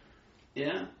seer.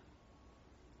 Yeah?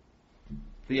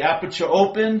 The aperture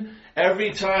opened.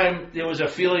 Every time there was a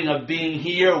feeling of being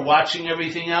here, watching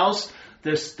everything else,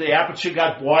 the aperture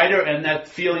got wider, and that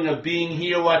feeling of being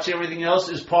here, watching everything else,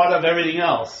 is part of everything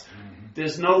else. Mm-hmm.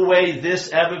 There's no way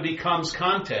this ever becomes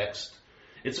context.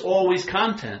 It's always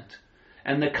content.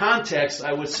 And the context,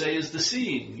 I would say, is the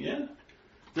seeing. Yeah?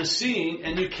 The seeing,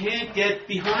 and you can't get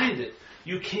behind it.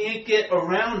 You can't get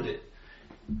around it.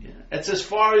 Yeah? It's as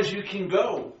far as you can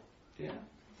go. Yeah.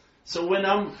 So when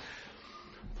I'm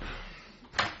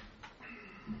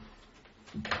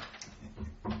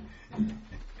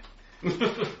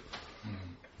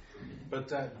But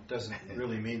that doesn't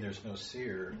really mean there's no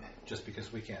seer just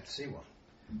because we can't see one.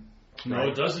 No, Right?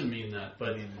 it doesn't mean that.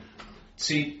 But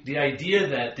see, the idea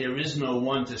that there is no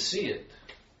one to see it,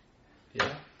 yeah,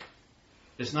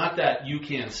 it's not that you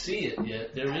can't see it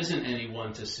yet. There isn't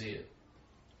anyone to see it.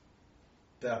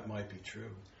 That might be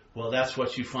true. Well, that's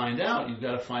what you find out. You've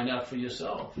got to find out for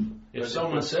yourself. If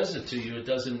someone says it to you, it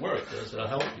doesn't work. Does it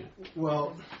help you?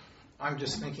 Well, I'm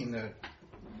just thinking that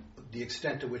the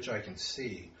extent to which I can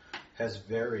see has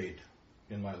varied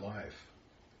in my life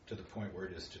to the point where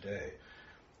it is today.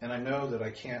 And I know that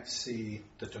I can't see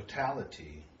the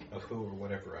totality of who or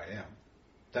whatever I am.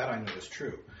 That I know is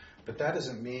true. But that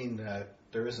doesn't mean that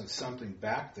there isn't something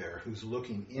back there who's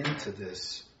looking into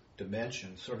this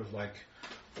dimension, sort of like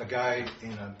a guy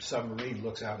in a submarine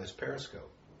looks out his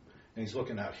periscope. And he's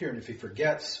looking out here, and if he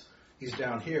forgets he's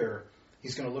down here,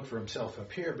 he's going to look for himself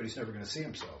up here, but he's never going to see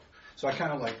himself. So I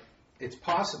kind of like, it's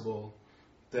possible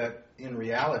that in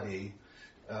reality,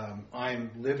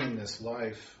 I'm living this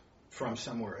life from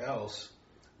somewhere else.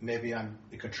 Maybe I'm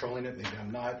controlling it, maybe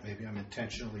I'm not, maybe I'm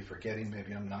intentionally forgetting,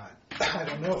 maybe I'm not. I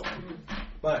don't know.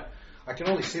 But I can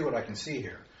only see what I can see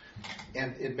here.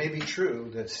 And it may be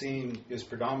true that seeing is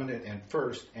predominant and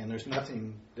first, and there's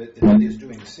nothing that is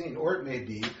doing the seeing, or it may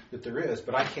be that there is,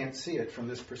 but I can't see it from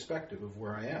this perspective of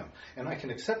where I am. And I can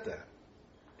accept that.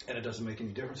 And it doesn't make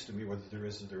any difference to me whether there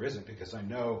is or there isn't, because I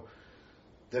know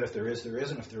that if there is, there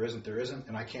isn't, if there isn't, there isn't,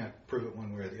 and I can't prove it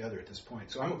one way or the other at this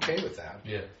point. So I'm okay with that.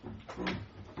 Yeah.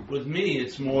 With me,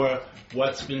 it's more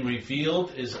what's been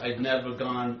revealed is I've never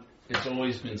gone, it's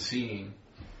always been seeing.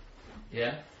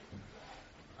 Yeah?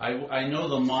 I know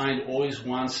the mind always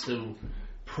wants to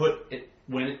put it,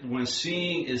 when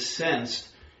seeing is sensed,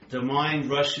 the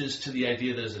mind rushes to the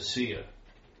idea there's a seer.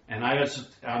 And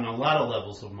on a lot of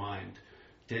levels of mind,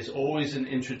 there's always an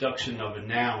introduction of a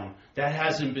noun. That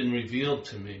hasn't been revealed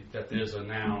to me, that there's a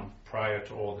noun prior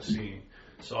to all the seeing.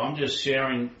 So I'm just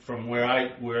sharing from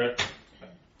where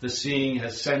the seeing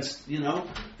has sensed, the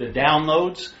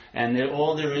downloads, and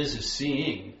all there is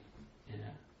seeing. Yeah.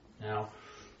 Now,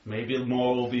 maybe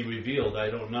more will be revealed, I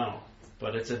don't know.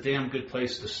 But it's a damn good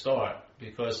place to start,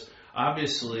 because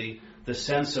obviously the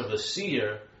sense of a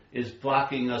seer is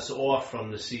blocking us off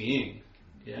from the seeing.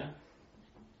 Yeah?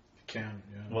 Can,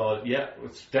 yeah. Well, yeah,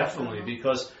 it's definitely,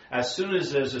 because as soon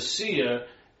as there's a seer,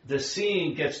 the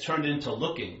seeing gets turned into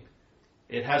looking.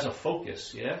 It has a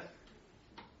focus, yeah?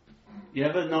 You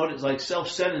ever notice, like,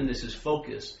 self-centeredness is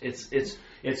focus.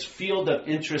 Its field of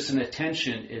interest and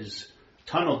attention is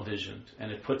tunnel visioned,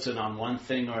 and it puts it on one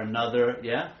thing or another,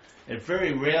 yeah? It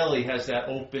very rarely has that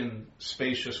open,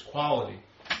 spacious quality.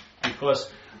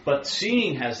 But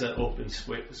seeing has that open,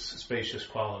 spacious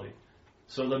quality.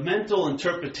 So the mental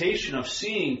interpretation of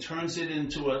seeing turns it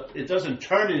into it doesn't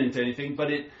turn it into anything, but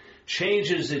it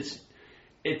changes its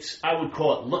I would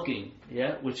call it looking,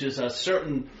 yeah? Which is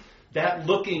that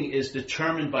looking is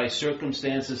determined by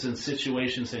circumstances and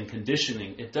situations and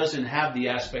conditioning. It doesn't have the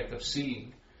aspect of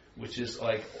seeing, which is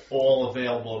like all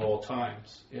available at all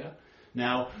times, yeah?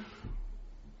 Now,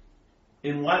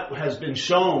 in what has been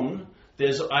shown,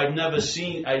 I've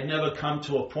never come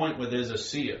to a point where there's a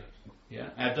seer. Yeah,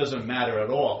 that doesn't matter at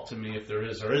all to me if there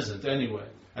is or isn't anyway.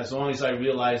 As long as I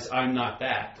realize I'm not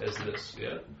that as this.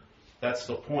 Yeah, that's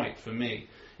the point for me.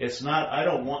 It's not. I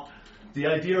don't want the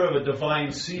idea of a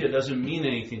divine seer doesn't mean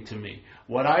anything to me.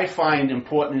 What I find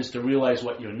important is to realize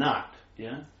what you're not.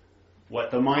 Yeah,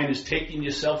 what the mind is taking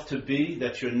yourself to be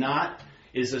that you're not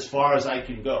is as far as I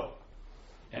can go.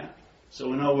 Yeah.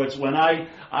 So in other words, when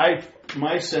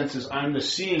my sense is I'm the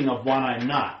seeing of what I'm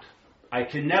not. I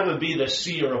can never be the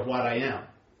seer of what I am.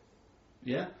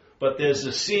 Yeah? But there's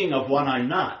the seeing of what I'm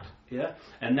not. Yeah?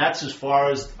 And that's as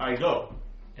far as I go.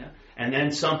 Yeah? And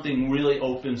then something really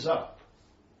opens up.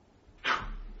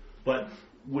 But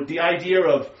with the idea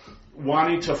of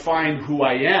wanting to find who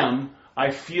I am,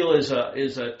 I feel is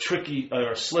a tricky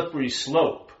or a slippery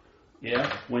slope.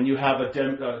 Yeah? When you have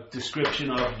a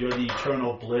description of you're the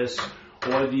eternal bliss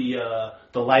or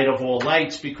the light of all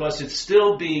lights, because it's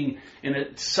still being, in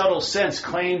a subtle sense,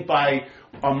 claimed by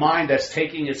a mind that's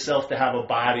taking itself to have a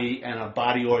body and a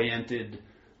body-oriented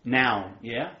noun,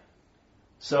 yeah?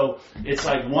 So it's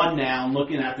like one noun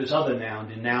looking at this other noun,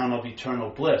 the noun of eternal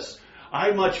bliss.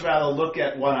 I much rather look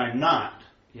at what I'm not,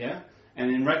 yeah? And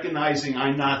in recognizing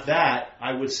I'm not that,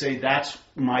 I would say that's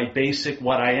my basic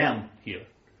what I am here.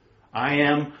 I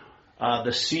am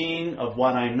the seeing of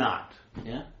what I'm not,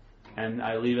 yeah? And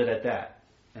I leave it at that.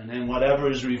 And then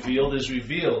whatever is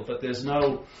revealed, but there's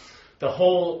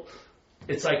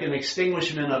it's like an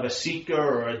extinguishment of a seeker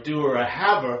or a doer or a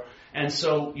haver, and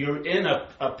so you're in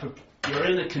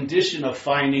a condition of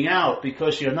finding out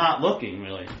because you're not looking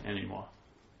really anymore.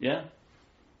 Yeah?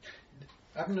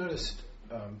 I've noticed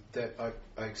that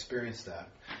I experience that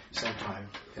sometime,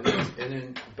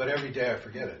 but every day I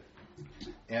forget it.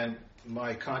 And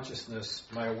my consciousness,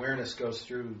 my awareness goes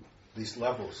through these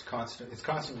levels, it's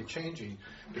constantly changing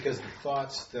because the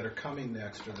thoughts that are coming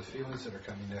next or the feelings that are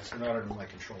coming next are not under my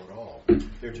control at all.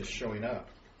 They're just showing up.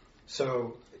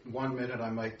 So one minute I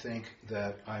might think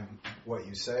that I'm what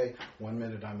you say. One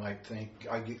minute I might think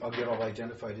I'll get all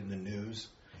identified in the news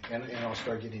and I'll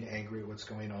start getting angry at what's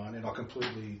going on, and I'll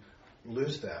completely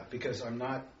lose that because I'm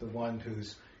not the one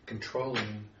who's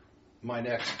controlling my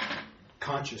next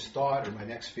conscious thought or my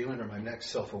next feeling or my next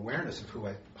self-awareness of who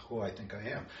I think I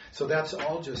am. So that's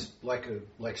all just like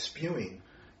spewing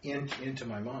into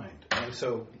my mind. And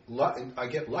so I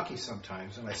get lucky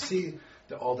sometimes and I see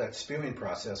all that spewing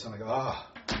process and I go,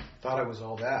 thought I was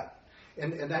all that.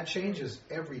 And that changes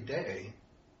every day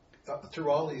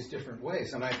through all these different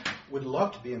ways. And I would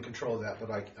love to be in control of that, but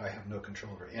I have no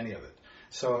control over any of it.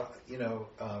 So,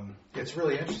 it's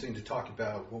really interesting to talk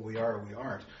about what we are or we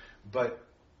aren't. But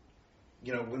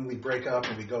when we break up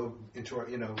and we go into our,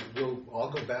 we'll all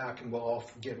go back and we'll all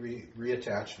get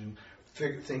reattached and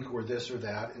think we're this or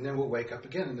that, and then we'll wake up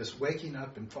again. And this waking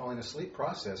up and falling asleep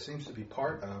process seems to be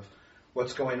part of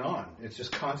what's going on. It's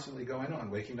just constantly going on,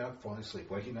 waking up, falling asleep,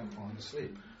 waking up, falling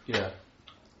asleep. Yeah.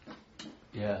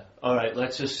 Yeah. All right,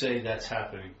 let's just say that's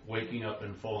happening, waking up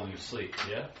and falling asleep,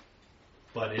 yeah?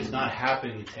 But it's not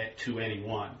happening to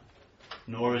anyone,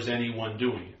 nor is anyone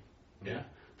doing it, yeah?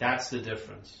 That's the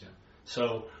difference. Yeah.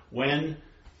 So when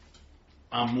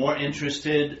I'm more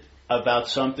interested about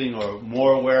something or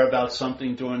more aware about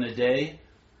something during the day,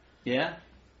 yeah,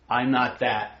 I'm not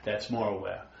that's more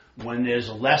aware. When there's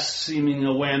less seeming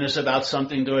awareness about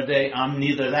something during the day, I'm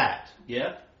neither that,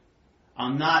 yeah?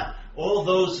 I'm not, all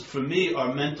those for me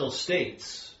are mental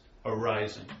states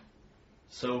arising.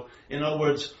 So, in other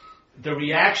words, the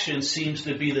reaction seems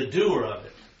to be the doer of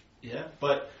it, yeah?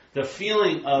 But the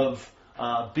feeling of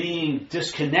being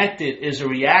disconnected is a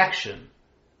reaction.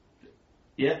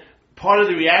 Yeah, part of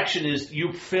the reaction is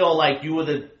you feel like you were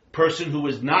the person who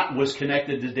was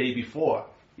connected the day before.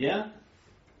 Yeah,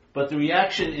 but the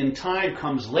reaction in time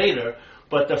comes later.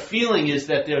 But the feeling is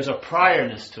that there's a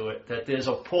priorness to it. That there's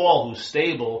a Paul who's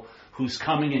stable, who's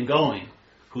coming and going,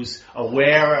 who's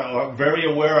aware or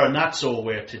very aware or not so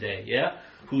aware today. Yeah,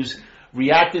 who's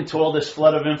reacting to all this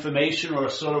flood of information or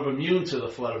sort of immune to the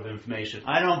flood of information.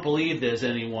 I don't believe there's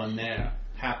anyone there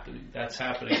happening. That's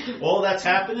happening. All that's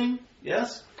happening,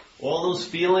 yes? All those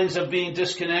feelings of being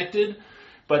disconnected,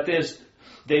 but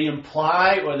they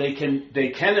imply, or they can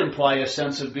imply a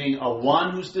sense of being a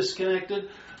one who's disconnected.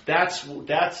 That's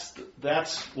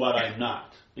what I'm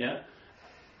not. Yeah?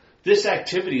 This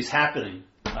activity is happening.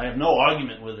 I have no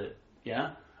argument with it.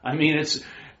 Yeah? I mean,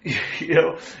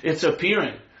 it's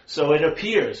appearing. So it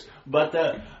appears. But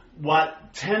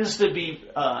what tends to be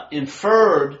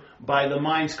inferred by the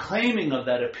mind's claiming of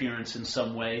that appearance in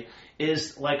some way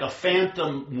is like a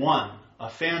phantom one, a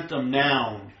phantom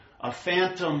noun, a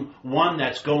phantom one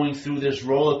that's going through this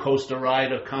roller coaster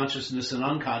ride of consciousness and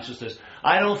unconsciousness.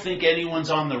 I don't think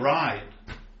anyone's on the ride.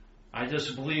 I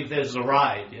just believe there's a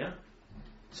ride, yeah?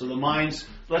 So the mind's,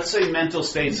 let's say mental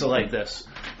states are like this.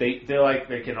 They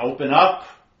can open up,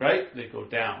 right? They go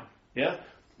down, yeah?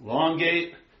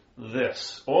 Elongate,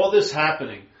 this. All this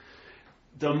happening.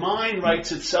 The mind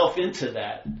writes itself into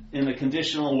that in a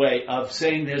conditional way of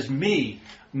saying there's me.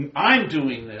 I'm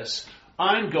doing this.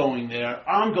 I'm going there.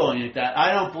 I'm going at that.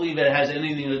 I don't believe it has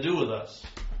anything to do with us.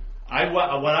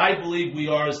 What I believe we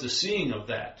are is the seeing of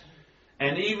that.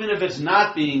 And even if it's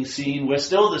not being seen, we're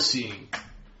still the seeing.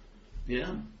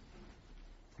 Yeah?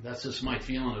 That's just my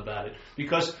feeling about it.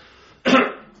 Because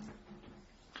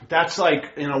that's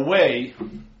like, in a way,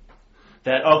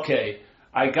 that, okay,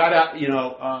 I got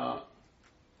out,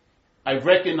 I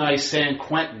recognize San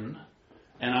Quentin,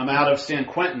 and I'm out of San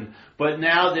Quentin, but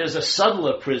now there's a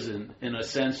subtler prison, in a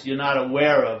sense, you're not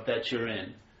aware of that you're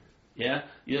in. Yeah?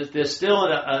 There's still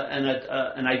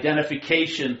an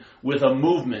identification with a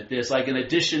movement. There's like an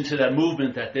addition to that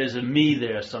movement that there's a me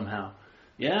there somehow.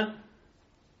 Yeah?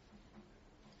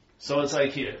 So it's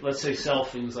like here, let's say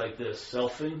selfing's like this.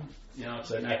 Selfing,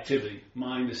 it's an activity.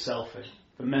 Mind is selfing.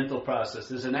 The mental process.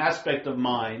 There's an aspect of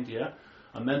mind, yeah?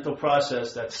 A mental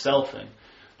process that's selfing.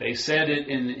 They said it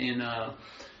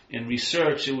in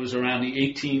research, it was around the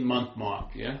 18-month mark,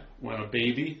 yeah? When a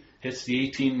baby hits the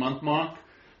 18-month mark,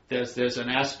 there's an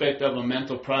aspect of a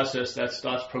mental process that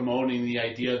starts promoting the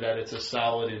idea that it's a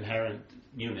solid inherent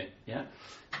unit, yeah?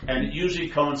 And it usually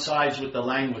coincides with the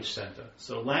language center.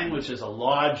 So language has a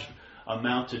large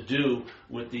amount to do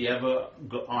with the ever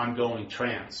ongoing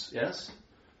trance, yes?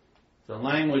 The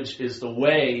language is the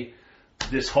way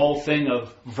this whole thing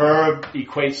of verb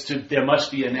equates to there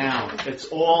must be a noun. It's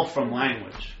all from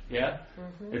language, yeah?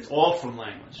 Mm-hmm. It's all from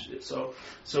language. So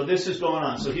this is going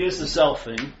on. So here's the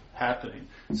selfing happening.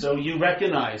 So you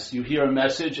recognize, you hear a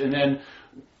message, and then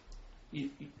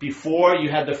before you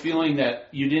had the feeling that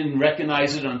you didn't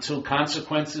recognize it until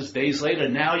consequences days later.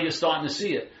 Now you're starting to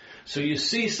see it. So you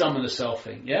see some of the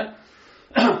selfing, yeah?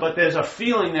 But there's a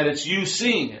feeling that it's you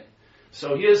seeing it.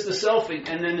 So here's the selfing,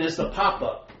 and then there's the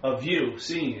pop-up of you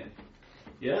seeing it.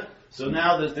 Yeah? So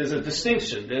now there's a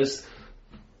distinction. There's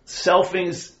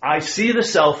selfings, I see the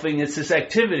selfing, it's this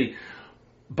activity.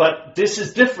 But this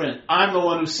is different. I'm the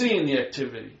one who's seeing the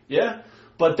activity. Yeah?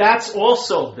 But that's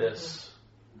also this.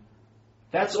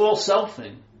 That's all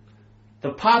selfing.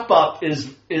 The pop-up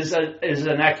is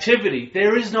an activity.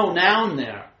 There is no noun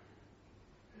there.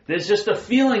 There's just a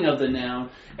feeling of the noun.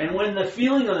 And when the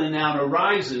feeling of the noun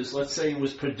arises, let's say it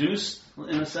was produced,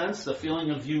 in a sense, the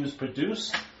feeling of you is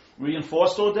produced,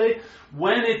 reinforced all day.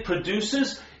 When it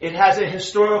produces, it has a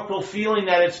historical feeling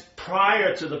that it's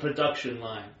prior to the production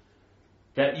line.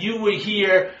 That you were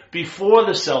here before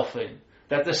the selfing.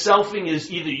 That the selfing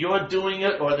is either you're doing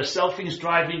it or the selfing's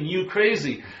driving you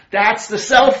crazy. That's the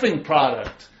selfing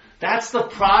product. That's the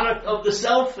product of the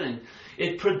selfing.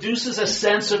 It produces a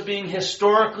sense of being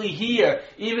historically here,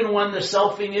 even when the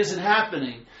selfing isn't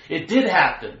happening. It did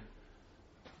happen.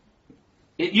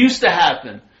 It used to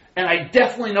happen. And I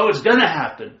definitely know it's going to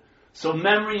happen. So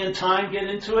memory and time get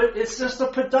into it. It's just a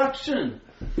production.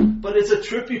 But it's a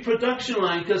trippy production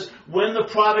line because when the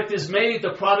product is made,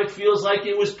 the product feels like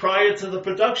it was prior to the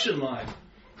production line.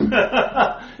 In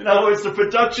other words, the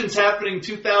production's happening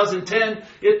 2010.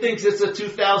 It thinks it's a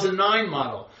 2009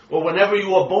 model. Or whenever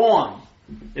you were born,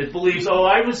 it believes, oh,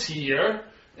 I was here.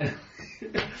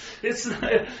 It's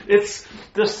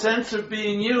the sense of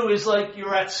being you is like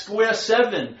you're at square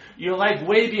 7. You're like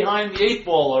way behind the 8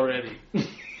 ball already.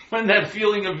 When that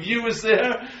feeling of you is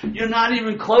there, you're not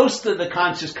even close to the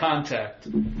conscious contact,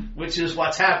 which is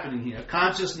what's happening here.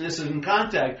 Consciousness is in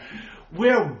contact.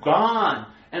 We're gone.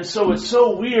 And so it's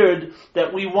so weird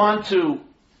that we want to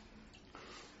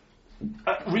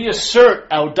reassert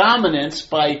our dominance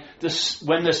by this.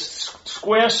 When the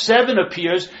square 7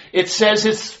 appears, it says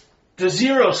it's the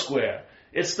 0 square.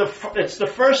 It's the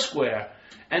first square.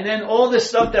 And then all this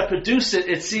stuff that produced it,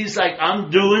 it sees like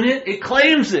I'm doing it. It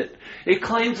claims it. It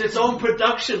claims its own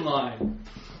production line.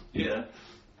 Yeah.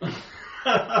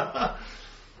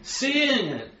 Seeing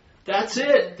it. That's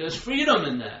it. There's freedom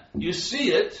in that. You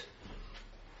see it.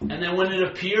 And then when it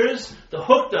appears, the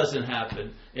hook doesn't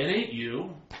happen. It ain't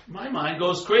you. My mind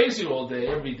goes crazy all day,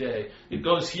 every day. It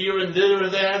goes here and there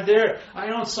and there and there. I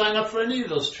don't sign up for any of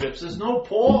those trips. There's no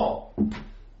Paul.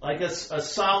 Like a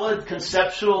solid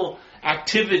conceptual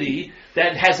activity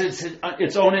that has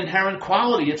its own inherent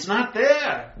quality. It's not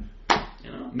there.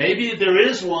 You know, maybe there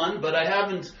is one, but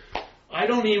I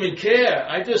don't even care.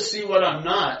 I just see what I'm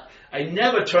not. I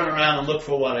never turn around and look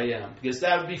for what I am, because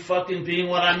that would be fucking being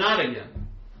what I'm not again.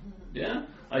 Yeah?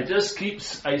 I keep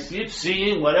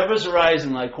seeing whatever's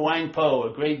arising, like Huang Po,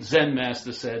 a great Zen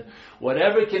master said,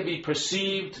 whatever can be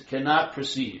perceived cannot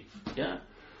perceive. Yeah?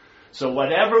 So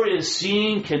whatever is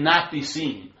seen cannot be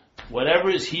seen. Whatever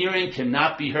is hearing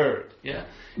cannot be heard. Yeah?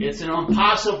 It's an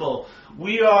impossible.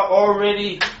 We are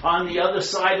already on the other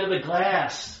side of the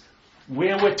glass.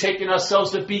 Where we're taking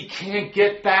ourselves to be can't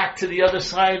get back to the other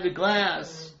side of the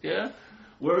glass. Yeah?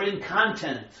 We're in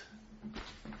content.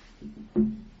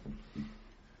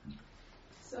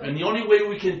 And the only way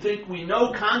we can think we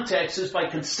know context is by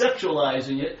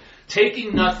conceptualizing it,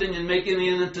 taking nothing and making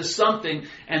it into something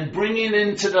and bringing it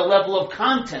into the level of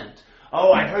content.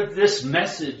 Oh, I heard this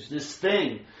message, this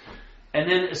thing. And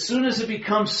then as soon as it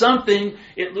becomes something,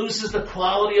 it loses the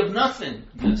quality of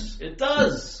nothingness. It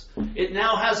does. It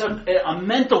now has a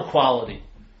mental quality.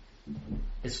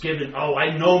 It's given,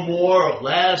 I know more or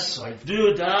less, I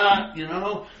do that,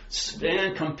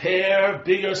 stand, compare,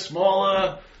 bigger,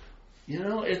 smaller.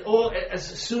 It all, as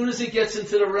soon as it gets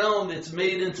into the realm, it's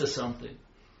made into something.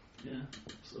 Yeah.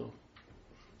 So,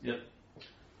 yep.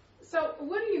 So,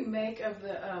 what do you make of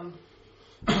the?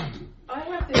 I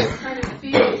have this kind of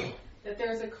feeling that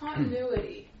there's a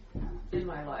continuity in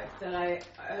my life, that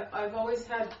I've always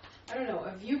had, I don't know,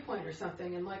 a viewpoint or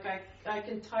something, and like I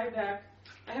can tie back.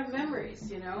 I have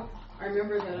memories, I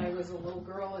remember that I was a little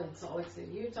girl in Salt Lake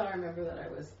City, Utah. I remember that I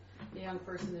was a young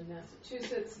person in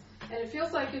Massachusetts, and it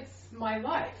feels like it's my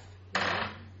life.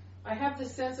 I have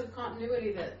this sense of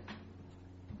continuity that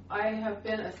I have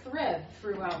been a thread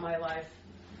throughout my life.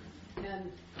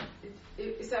 And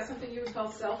is that something you would call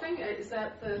selfing? Is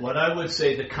that the... What I would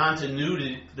say, the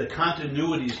continuity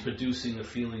is producing a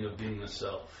feeling of being a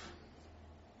self.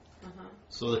 Uh-huh.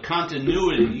 So the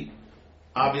continuity,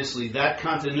 obviously that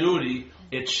continuity,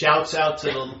 it shouts out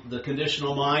to the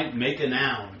conditional mind, make a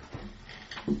noun.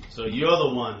 So you're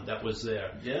the one that was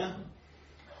there, yeah?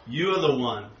 You're the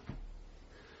one.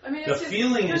 I mean, the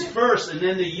feeling is first, and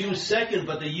then the you second,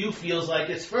 but the you feels like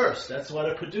it's first. That's what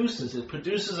it produces. It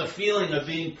produces a feeling of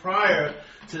being prior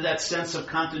to that sense of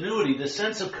continuity. The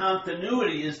sense of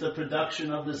continuity is the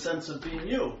production of the sense of being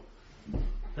you.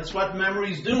 That's what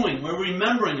memory's doing. We're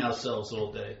remembering ourselves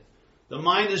all day. The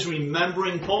mind is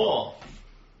remembering Paul.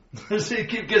 Because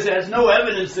it has no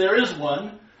evidence there is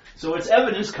one. So its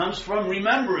evidence comes from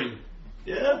remembering.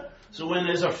 Yeah? So when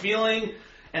there's a feeling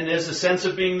and there's a sense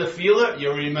of being the feeler,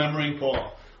 you're remembering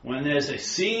Paul. When there's a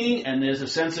seeing and there's a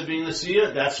sense of being the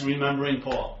seer, that's remembering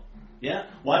Paul. Yeah?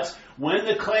 When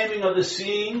the claiming of the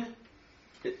seeing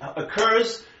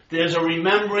occurs, there's a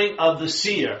remembering of the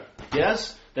seer.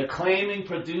 Yes? The claiming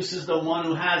produces the one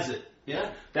who has it.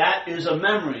 Yeah? That is a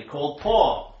memory called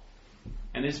Paul.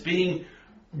 And it's being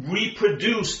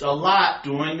reproduced a lot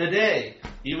during the day.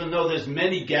 Even though there's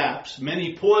many gaps,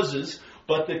 many pauses,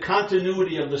 but the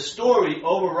continuity of the story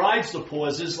overrides the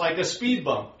pauses like a speed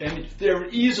bump. And they're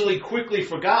easily, quickly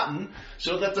forgotten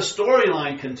so that the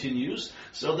storyline continues.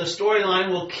 So the storyline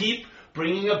will keep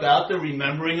bringing about the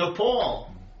remembering of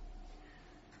Paul.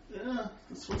 Yeah,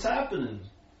 that's what's happening.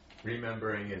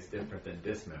 Remembering is different than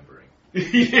dismembering.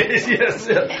 yes.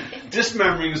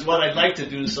 Dismembering is what I'd like to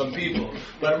do to some people.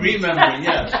 But remembering,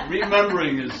 yes.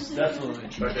 Remembering is definitely...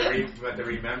 But the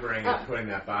remembering is putting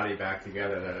that body back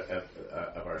together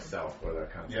of ourself, where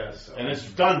that comes from. Yes, and it's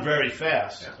done very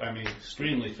fast. Yeah. I mean,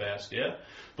 extremely fast, yeah?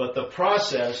 But the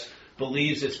process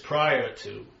believes it's prior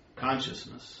to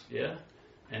consciousness, yeah?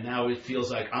 And now it feels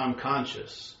like I'm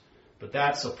conscious. But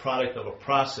that's a product of a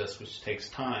process which takes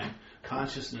time.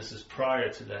 Consciousness is prior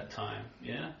to that time,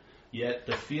 yeah? Yet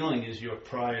the feeling is you're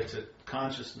prior to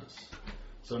consciousness.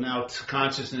 So now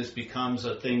consciousness becomes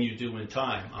a thing you do in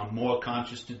time. I'm more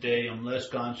conscious today, I'm less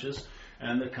conscious,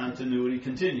 and the continuity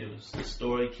continues. The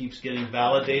story keeps getting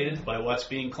validated by what's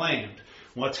being claimed.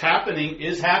 What's happening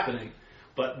is happening,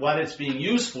 but what it's being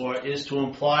used for is to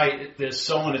imply there's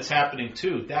someone it's happening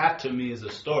to. That to me is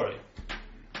a story.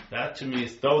 That to me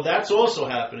is, though that's also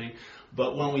happening,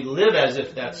 But when we live as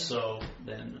if that's so,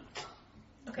 then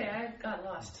Okay, I got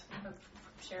lost from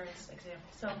Sharon's example.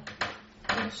 So,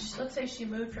 let's say she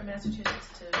moved from Massachusetts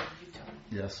to Utah,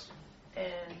 yes,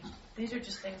 and these are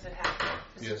just things that happen.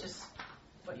 This Yes. is just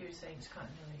what you're saying is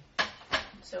continuity.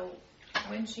 So,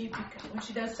 when she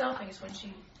does selfing is when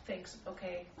she thinks,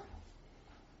 okay,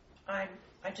 I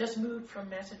just moved from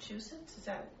Massachusetts. Is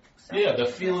that yeah. The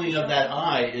feeling of that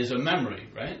I is a memory,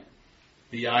 right?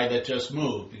 The I that just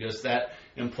moved, because that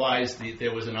implies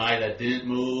there was an I that didn't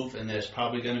move, and there's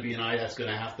probably going to be an I that's going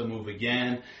to have to move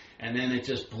again, and then it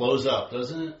just blows up,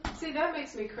 doesn't it? See, that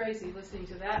makes me crazy listening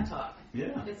to that talk.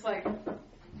 Yeah. It's like,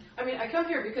 I mean, I come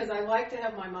here because I like to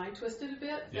have my mind twisted a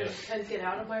bit and get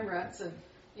out of my ruts, and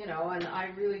and I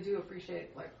really do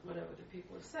appreciate like what other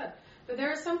people have said. But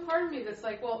there is some part of me that's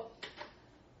like, well,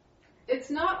 it's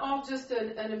not all just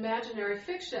an imaginary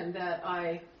fiction that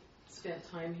I spent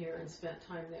time here and spent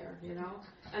time there,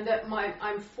 and that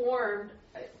I'm formed.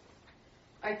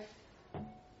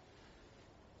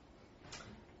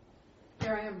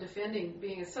 Here I am defending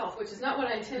being a self, which is not what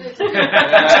I intended to do. Go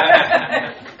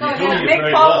ahead, Make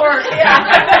very Paul well. work. Yeah.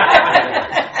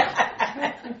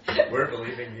 We're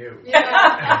believing you.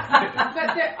 Yeah. But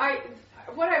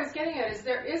what I was getting at is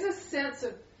there is a sense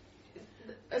of,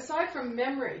 aside from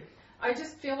memory, I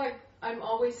just feel like I'm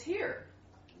always here.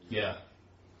 Yeah.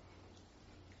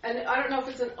 And I don't know if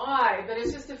it's an I, but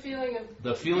it's just a feeling of...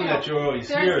 The feeling that you're always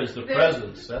here is the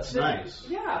presence. That's nice.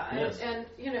 Yeah, Yes. and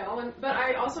but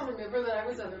I also remember that I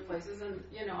was other places, and,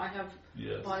 I have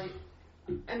Yes. body...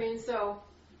 I mean, so...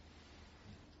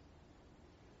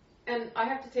 And I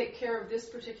have to take care of this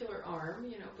particular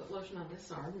arm, put lotion on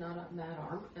this arm, not on that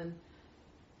arm, and...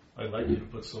 I'd like you to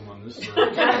put some on this Put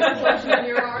one. lotion on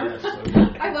your arm. Yes,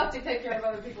 okay. I love to take care of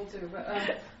other people, too,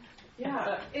 but...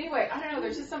 Yeah. Anyway, I don't know.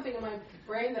 There's just something in my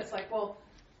brain that's like, well,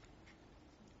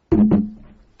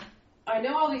 I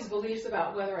know all these beliefs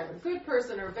about whether I'm a good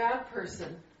person or a bad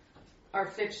person are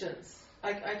fictions.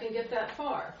 I can get that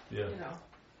far, Yeah.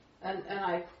 and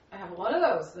I have a lot of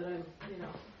those that I'm,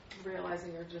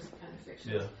 realizing are just kind of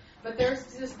fictions. Yeah. But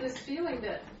there's just this feeling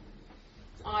that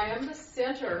I am the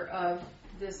center of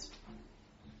this,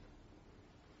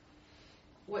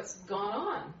 what's gone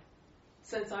on.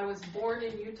 Since I was born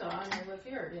in Utah and I live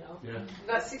here, Yeah. I've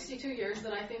got 62 years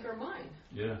that I think are mine.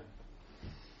 Yeah.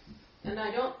 And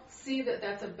I don't see that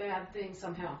that's a bad thing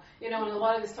somehow. And a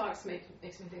lot of this talks makes me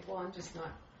think, well, I'm just not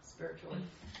spiritually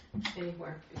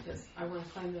anywhere because I want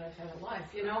to claim that I've had a life,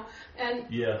 And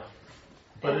Yeah.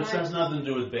 But And it has nothing to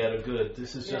do with bad or good.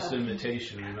 This is just Yeah.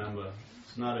 imitation, remember.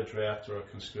 It's not a draft or a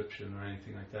conscription or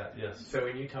anything like that. Yes. So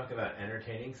when you talk about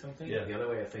entertaining something, Yeah. the other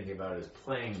way of thinking about it is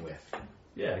playing with.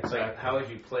 Yeah, It's exactly. like, how would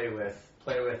you play with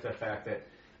the fact that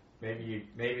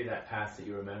maybe that past that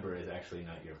you remember is actually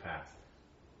not your past.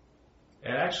 It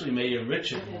actually may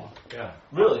enrich it more. Yeah.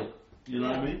 Really. You know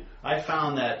what I Yeah. mean? I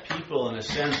found that people, in a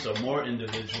sense, are more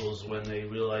individuals when they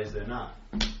realize they're not.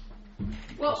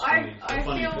 well, It's I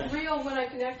funny feel thing. real when I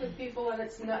connect with people, and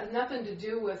it's nothing to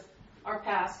do with our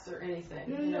pasts or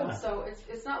anything. Yeah. So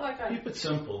it's not like Keep it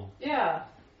simple. Yeah.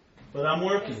 But I'm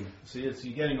working. See, you're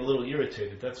getting a little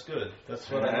irritated. That's good. That's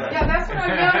what I like. Yeah, that's what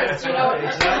I've noticed. A lot of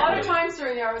Exactly. times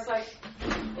during the hour, I was like,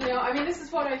 I mean, this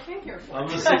is what I came here for. I'm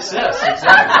a success.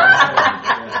 Exactly.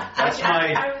 That's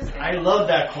I I love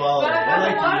that quality. But I I have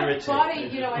like a to lot irritate. of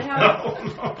body, I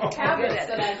have habits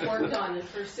that I've worked on and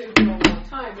pursued for a long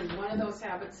time, and one of those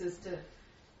habits is to,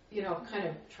 kind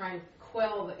of try and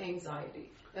quell the anxiety.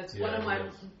 That's one of my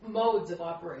yes. modes of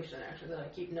operation, actually, that I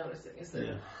keep noticing, is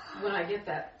that when I get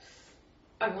that,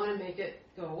 I want to make it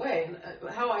go away. And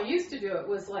how I used to do it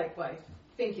was like by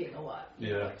thinking a lot,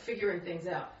 like figuring things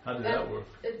out. How did that work?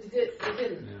 It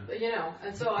didn't,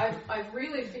 and so I've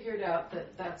really figured out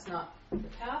that that's not the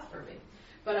path for me.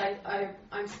 But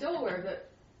I'm still aware that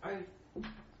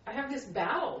I have this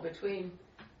battle between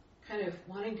kind of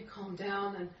wanting to calm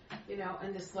down and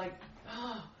and this like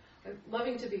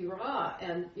loving to be raw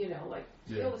and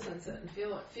feel the sunset and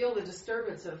feel the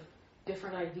disturbance of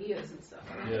different ideas and stuff.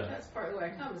 And I think that's part of the way I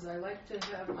come, is I like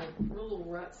to have my little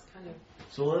ruts kind of.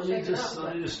 So let me Shake it just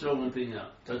up, throw one thing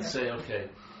out. Let's say, okay,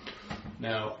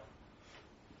 now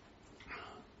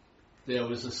there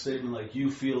was a statement like you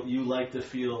like to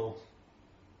feel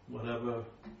whatever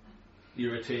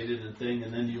irritated and thing,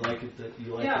 and then you like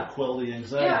to quell the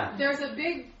anxiety. Yeah, there's a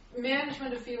big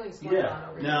management of feelings going on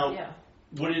over Now, here.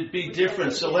 Yeah. would it be Which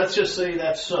different? I So think let's just say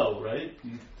that's so, right?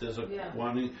 There's a Yeah.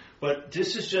 wanting, but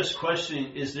this is just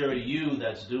questioning: is there a you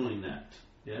that's doing that?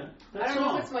 Yeah, I that's don't know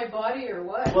all. if it's my body or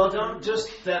what. Well, don't just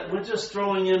that. We're just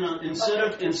throwing in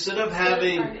instead of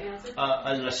having trying to answer.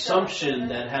 an assumption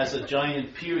that has a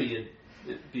giant period.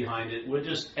 behind it. We're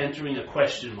just entering a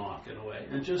question mark in a way,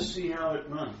 and just see how it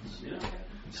runs. You know?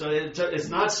 So it's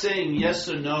not saying yes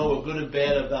or no or good or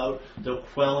bad about the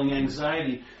quelling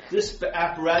anxiety. This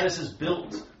apparatus is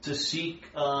built to seek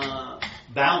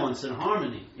balance and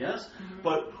harmony, yes? Mm-hmm.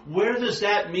 But where does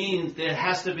that mean there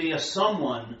has to be a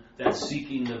someone that's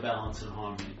seeking the balance and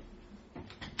harmony?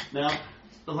 Now,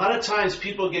 a lot of times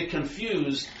people get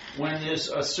confused when there's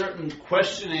a certain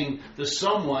questioning the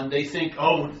someone. They think,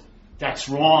 oh, that's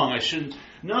wrong, I shouldn't.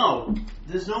 No,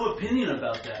 there's no opinion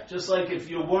about that. Just like if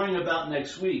you're worrying about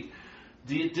next week,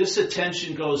 this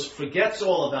attention forgets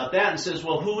all about that and says,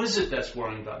 well, who is it that's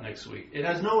worrying about next week? It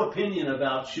has no opinion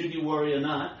about should you worry or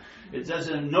not. It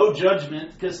doesn't, no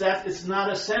judgment, because it's not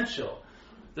essential.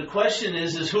 The question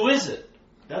is who is it?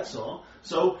 That's all.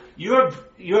 So you're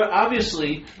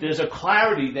obviously, there's a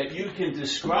clarity that you can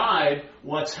describe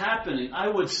what's happening. I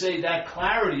would say that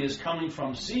clarity is coming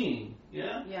from seeing.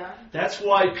 Yeah? Yeah. That's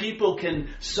why people can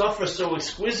suffer so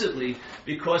exquisitely,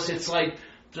 because it's like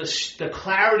the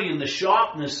clarity and the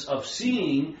sharpness of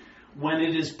seeing, when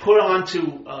it is put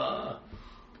onto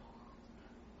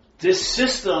this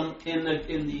system in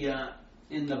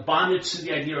the bondage to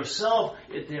the idea of self.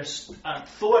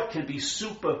 Thought can be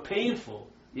super painful.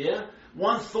 Yeah,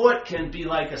 one thought can be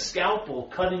like a scalpel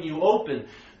cutting you open.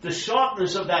 The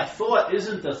sharpness of that thought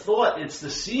isn't the thought; it's the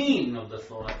seeing of the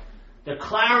thought. The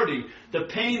clarity, the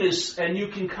pain is, and you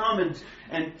can come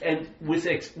and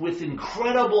with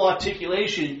incredible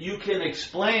articulation, you can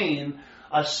explain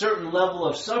a certain level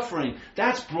of suffering.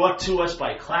 That's brought to us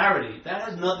by clarity. That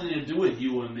has nothing to do with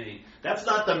you and me. That's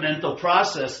not the mental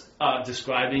process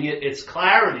describing it. It's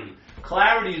clarity.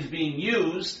 Clarity is being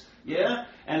used, yeah,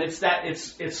 and it's that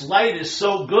its light is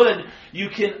so good you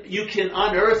can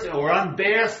unearth or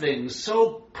unbear things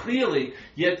so clearly,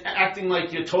 yet acting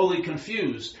like you're totally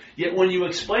confused. Yet when you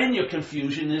explain your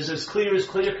confusion, is as clear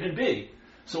can be.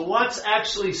 So what's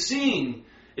actually seeing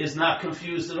is not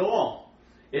confused at all.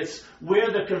 It's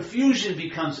where the confusion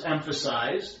becomes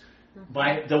emphasized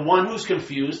by the one who's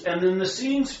confused, and then the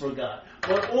seeing's forgot.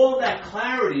 But all that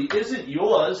clarity isn't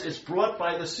yours, it's brought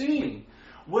by the seeing.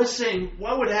 We're saying,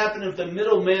 what would happen if the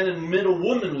middle man and middle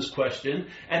woman was questioned,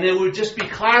 and there would just be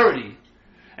clarity?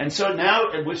 And so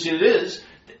now, which it is,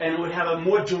 and it would have a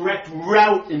more direct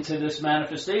route into this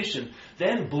manifestation.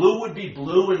 Then blue would be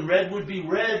blue, and red would be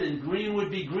red, and green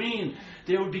would be green.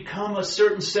 There would become a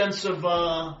certain sense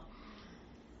of,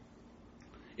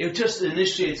 it just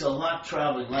initiates a lot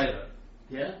traveling later.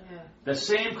 Yeah? The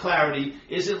same clarity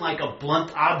isn't like a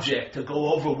blunt object to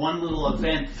go over one little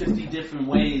event 50 different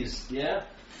ways. Yeah?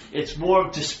 It's more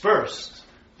dispersed.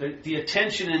 The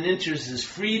attention and interest is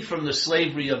freed from the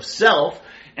slavery of self,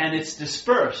 and it's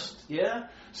dispersed. Yeah?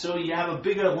 So you have a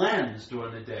bigger lens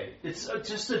during the day. It's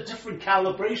just a different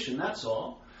calibration, that's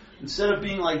all. Instead of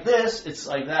being like this, it's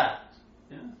like that.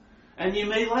 Yeah? And you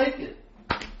may like it.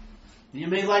 You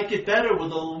may like it better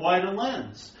with a wider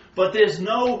lens. But has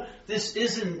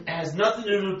nothing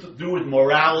to do with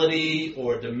morality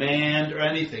or demand or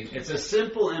anything. It's a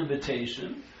simple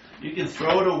invitation. You can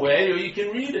throw it away or you can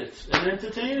read it and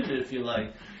entertain it if you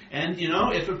like. And,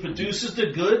 if it produces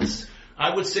the goods,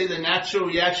 I would say the natural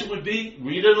reaction would be,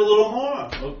 read it a little more,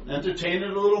 entertain it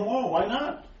a little more. Why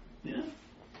not? Yeah.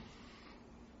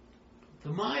 The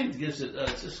mind gives it,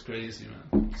 it's just crazy,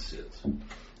 man.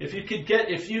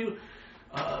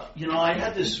 I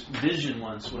had this vision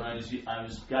once when I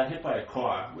got hit by a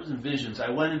car. It wasn't visions. I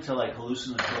went into like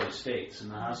hallucinatory states in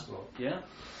the hospital. Yeah.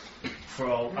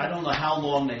 I don't know how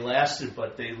long they lasted,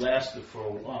 but they lasted for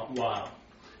a while.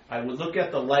 I would look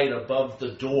at the light above the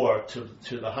door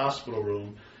to the hospital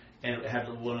room, and have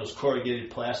one of those corrugated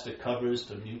plastic covers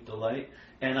to mute the light.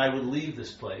 And I would leave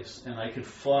this place, and I could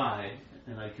fly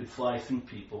through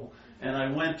people. And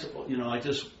I went, I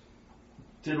just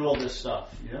did all this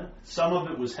stuff, yeah? Some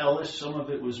of it was hellish, some of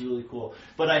it was really cool.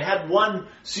 But I had one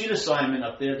seat assignment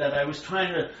up there that I was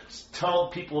trying to tell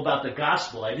people about the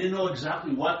gospel. I didn't know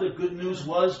exactly what the good news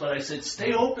was, but I said,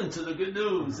 stay open to the good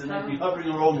news. And I'd be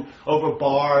hovering over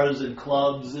bars and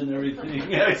clubs and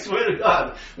everything. I swear to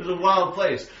God, it was a wild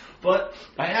place. But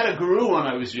I had a guru when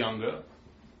I was younger,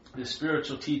 the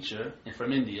spiritual teacher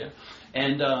from India,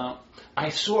 and I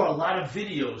saw a lot of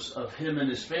videos of him and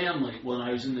his family when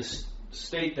I was in this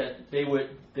state that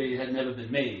they had never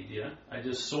been made. Yeah, I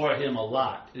just saw him a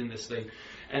lot in this thing,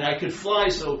 and I could fly.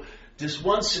 So this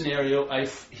one scenario,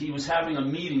 he was having a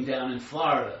meeting down in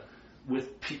Florida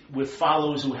with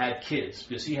followers who had kids,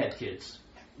 because he had kids.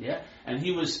 Yeah, and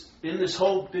he was in this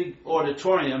whole big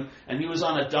auditorium, and he was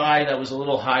on a die that was a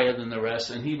little higher than the rest,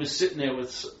 and he was sitting there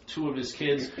with two of his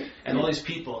kids and all these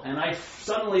people, and I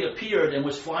suddenly appeared and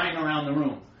was flying around the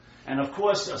room. And of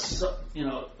course, a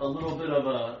little bit of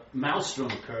a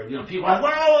maelstrom occurred. People went,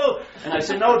 whoa! And I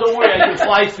said, no, don't worry, I can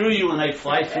fly through you. And I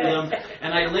fly through them.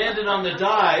 And I landed on the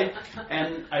die,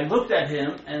 and I looked at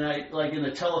him, and I, like in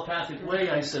a telepathic way,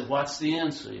 I said, what's the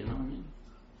answer? You know what I mean?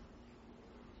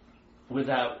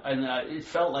 It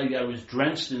felt like I was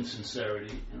drenched in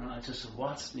sincerity. I just said,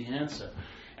 what's the answer?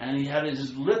 And he had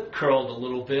his lip curled a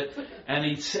little bit, and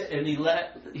he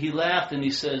laughed, and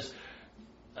he says,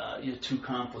 you're too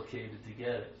complicated to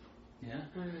get it. Yeah?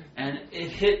 And it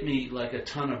hit me like a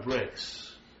ton of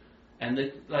bricks. And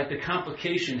the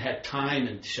complication had time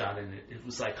and shot in it. It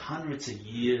was like hundreds of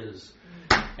years.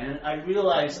 And I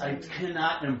realized I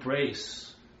cannot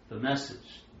embrace the message.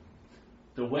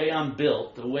 The way I'm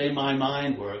built, the way my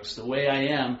mind works, the way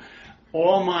I am,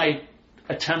 all my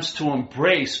attempts to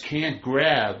embrace can't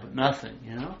grab nothing,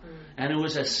 And it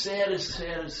was as sad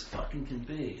as fucking can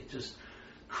be. It just,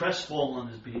 crestfallen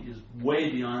is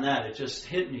way beyond that. It just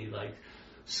hit me like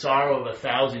sorrow of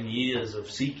 1,000 years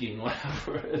of seeking,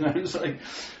 whatever. And I was like,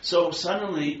 so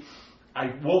suddenly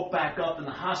I woke back up in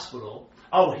the hospital.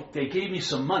 Oh, they gave me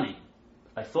some money,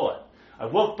 I thought. I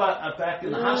woke back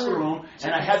in the hospital room,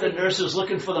 and I had the nurses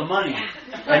looking for the money,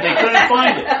 and they couldn't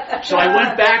find it. So I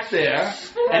went back there,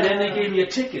 and then they gave me a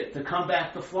ticket to come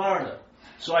back to Florida.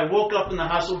 So I woke up in the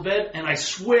hospital bed, and I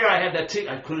swear I had that ticket.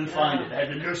 I couldn't find it. I had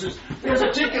the nurses, there's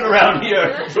a ticket around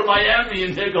here from Miami,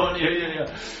 and they're going, yeah.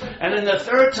 And then the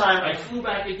third time, I flew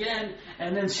back again,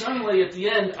 and then suddenly at the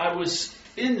end, I was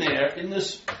in there, in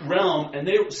this realm, and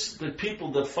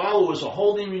the followers were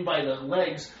holding me by the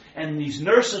legs, and these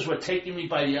nurses were taking me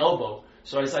by the elbow.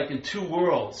 So I was like in two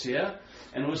worlds, yeah?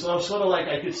 And it was sort of like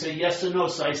I could say yes or no.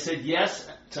 So I said yes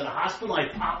to the hospital.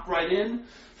 I popped right in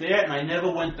there, and I never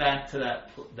went back to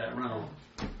that realm.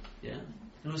 Yeah?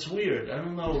 It was weird. I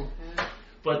don't know.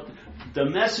 But the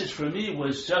message for me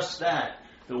was just that.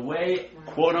 The way,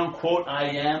 quote unquote,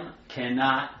 I am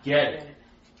cannot get it.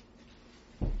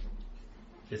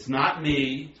 It's not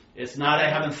me. It's not I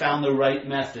haven't found the right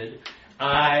method.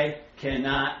 I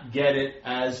cannot get it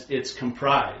as it's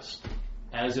comprised,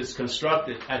 as it's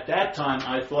constructed. At that time,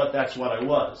 I thought that's what I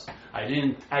was. I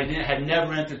had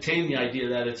never entertained the idea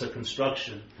that it's a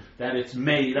construction, that it's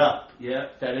made up,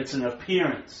 that it's an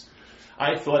appearance.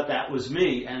 I thought that was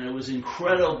me, and it was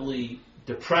incredibly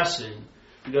depressing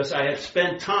because I had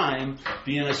spent time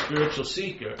being a spiritual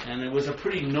seeker, and it was a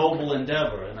pretty noble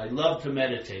endeavor, and I loved to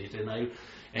meditate,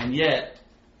 and yet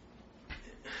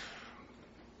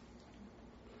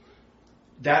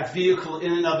that vehicle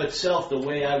in and of itself, the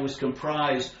way I was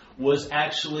comprised, was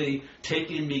actually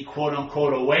taking me, quote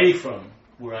unquote, away from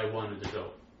where I wanted to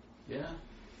go. Yeah?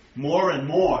 More and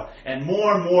more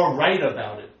right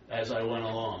about it as I went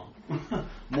along.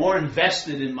 More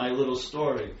invested in my little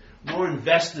story. More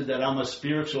invested that I'm a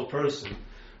spiritual person.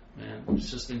 Man,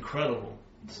 it's just incredible.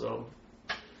 So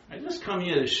I just come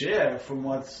here to share from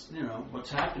what's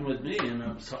happened with me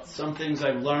and some things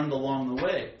I've learned along the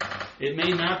way. It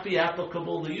may not be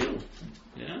applicable to you,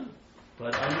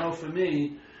 but I know for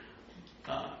me,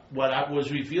 what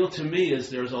was revealed to me is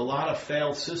there's a lot of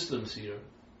failed systems here.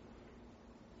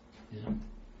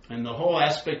 And the whole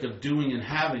aspect of doing and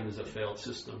having is a failed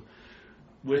system.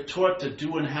 We're taught to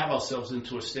do and have ourselves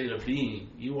into a state of being.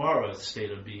 You are a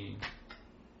state of being.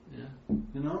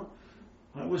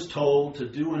 I was told to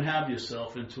do and have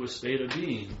yourself into a state of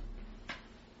being.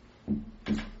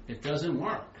 It doesn't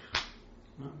work.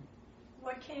 No.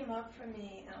 What came up for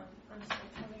me, I'm sorry,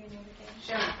 tell me your name again.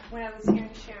 Sharon. When I was hearing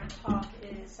Sharon talk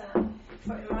is,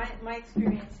 my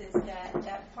experience is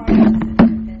that part of us that's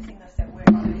convincing us that we're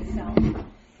our self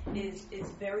is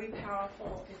very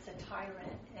powerful. It's a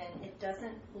tyrant, and it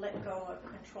doesn't let go of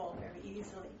control very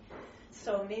easily.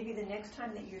 So maybe the next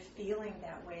time that you're feeling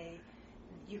that way,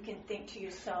 you can think to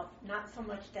yourself, not so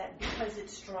much that because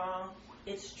it's strong,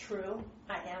 it's true,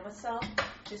 I am a self.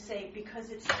 Just say, because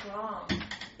it's strong,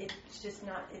 it's just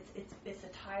not, it's a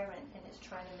tyrant and it's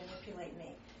trying to manipulate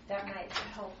me. That might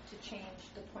help to change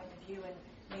the point of view and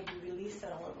maybe release it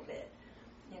a little bit.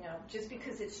 Just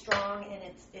because it's strong and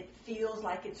it feels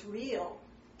like it's real,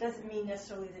 doesn't mean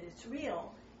necessarily that it's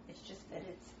real. It's just that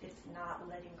it's not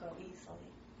letting go easily.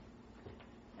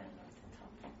 I don't know if that's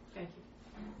helpful. Thank you.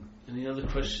 Any other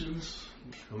questions?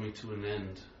 Coming to an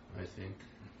end, I think.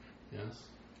 Yes?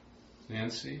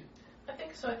 Nancy? I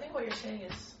think so. I think what you're saying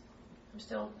is, I'm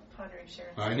still pondering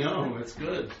Sharon's. I know, it's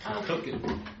good. Keep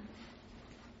cooking.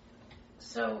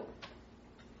 So,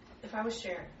 if I was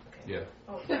Sharon, okay. Yeah.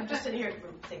 Oh, I'm just sitting here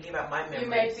thinking about my memories. You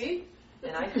may be.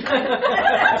 And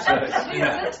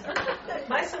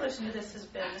my solution to this has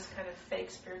been this kind of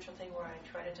fake spiritual thing where I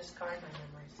try to discard my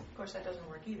memories. Of course, that doesn't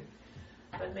work either.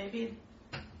 But maybe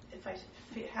if I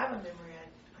have a memory,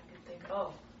 I could think,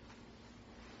 oh,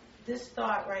 this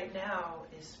thought right now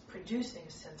is producing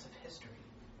a sense of history.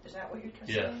 Is that what you're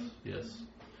saying? Yes.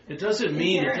 It doesn't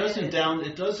mean it doesn't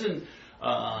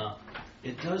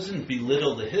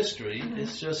belittle the history. Mm-hmm.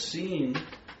 It's just seen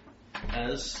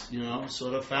as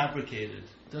sort of fabricated.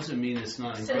 It doesn't mean it's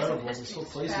not incredible. It still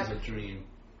plays as a dream.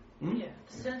 Hmm? Yeah,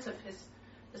 the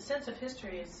sense of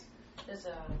history is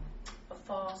a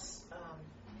false.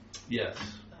 Yes.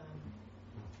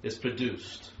 It's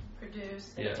produced. And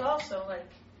yeah. It's also like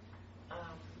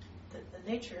the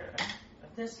nature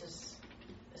of this is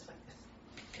like this.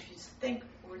 If you think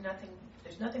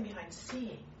there's nothing behind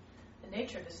seeing. The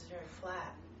nature of this is very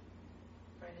flat,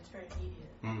 right? It's very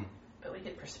immediate. Mm. But we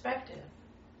get perspective.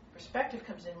 Perspective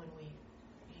comes in when we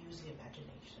use the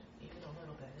imagination, even a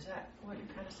little bit. Is that what you're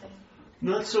kind of saying?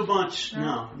 Not so much,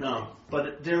 no.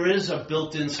 But there is a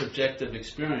built-in subjective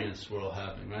experience we're all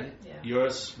having, right? Yeah.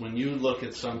 Yours, when you look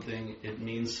at something, it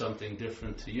means something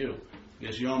different to you.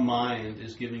 Because your mind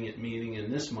is giving it meaning,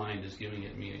 and this mind is giving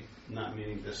it meaning. Not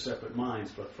meaning they're separate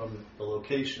minds, but from the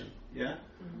location. Yeah?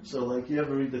 Mm-hmm. So, like, you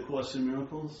ever read The Course in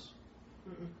Miracles?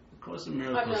 Mm-hmm. The Course in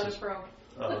Miracles. I've done it, bro.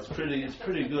 Oh, it's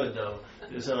pretty good though.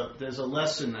 There's a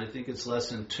lesson, I think it's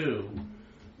lesson 2,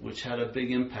 which had a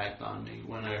big impact on me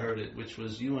when I heard it, which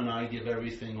was you and I give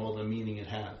everything all the meaning it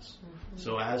has. Mm-hmm.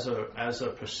 So as a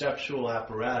perceptual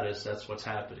apparatus, that's what's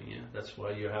happening. Yeah? That's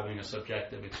why you're having a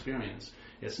subjective experience.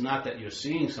 It's not that you're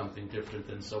seeing something different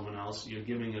than someone else. You're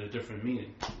giving it a different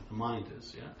meaning. The mind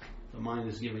is, yeah. The mind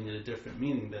is giving it a different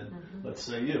meaning than, let's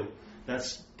say, you.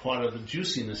 That's part of the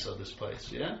juiciness of this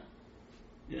place, yeah?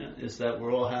 Yeah, is that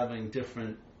we're all having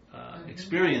different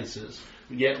experiences,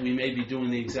 yet we may be doing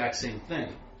the exact same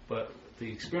thing, but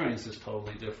the experience is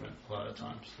totally different a lot of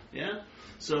times. Yeah?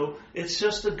 So it's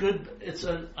just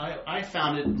I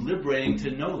found it liberating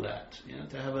to know that, yeah,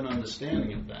 to have an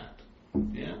understanding of that.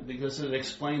 Yeah, because it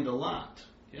explained a lot.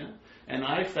 Yeah? And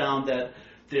I found that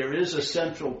there is a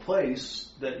central place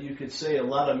that you could say a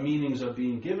lot of meanings are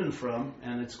being given from,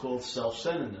 and it's called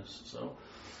self-centeredness. So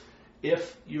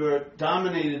if you're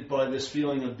dominated by this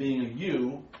feeling of being a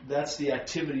you, that's the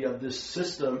activity of this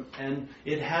system, and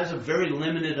it has a very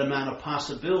limited amount of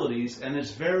possibilities, and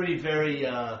it's very, very,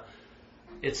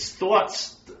 its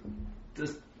thoughts,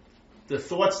 the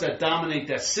thoughts that dominate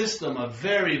that system are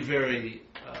very, very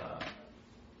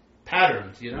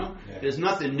patterned, you know? Yeah. There's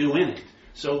nothing new in it.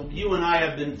 So you and I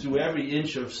have been through every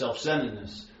inch of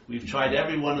self-centeredness. We've tried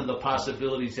every one of the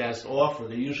possibilities it has to offer.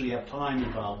 They usually have time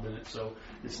involved in it, so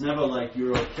it's never like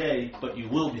you're okay, but you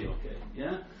will be okay.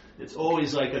 Yeah, it's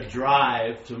always like a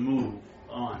drive to move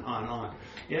on.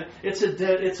 Yeah, it's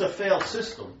a failed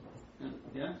system.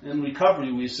 Yeah, in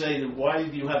recovery we say that why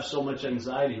do you have so much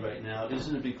anxiety right now?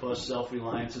 Isn't it because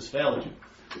self-reliance has failed you?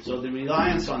 So the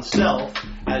reliance on self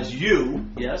as you,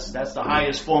 yes, that's the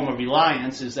highest form of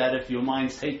reliance. Is that if your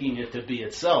mind's taking it to be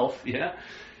itself, yeah,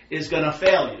 is going to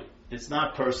fail you. It's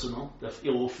not personal.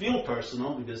 It will feel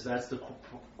personal because that's the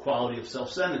quality of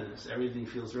self-centeredness. Everything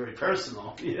feels very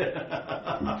personal. Yeah.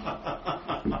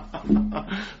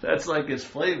 That's like its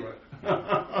flavor.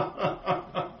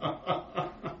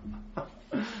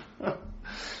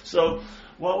 So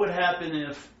what would happen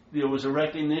if there was a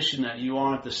recognition that you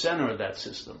aren't the center of that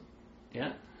system?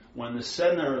 Yeah? When the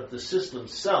center of the system,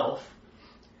 self,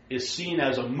 is seen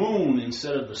as a moon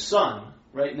instead of the sun.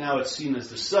 Right now it's seen as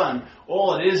the sun.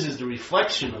 All it is the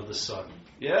reflection of the sun.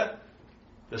 Yeah?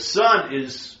 The sun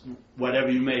is whatever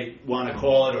you may want to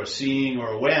call it, or seeing, or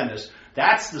awareness.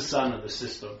 That's the sun of the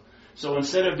system. So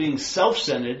instead of being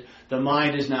self-centered, the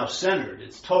mind is now centered.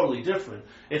 It's totally different.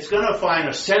 It's going to find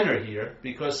a center here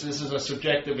because this is a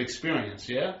subjective experience,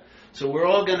 yeah? So we're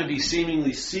all going to be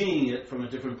seemingly seeing it from a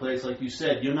different place. Like you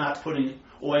said, you're not putting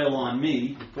oil on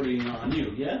me, you're putting it on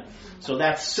you, yeah? So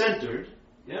that's centered,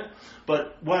 yeah?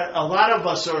 But what a lot of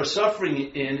us are suffering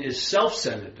in is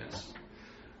self-centeredness.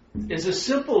 It's a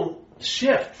simple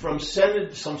shift from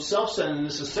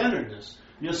self-centeredness to centeredness.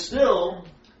 You're still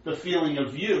the feeling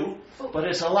of you, but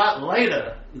it's a lot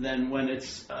lighter than when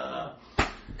it's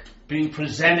being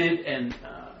presented and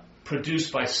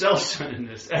produced by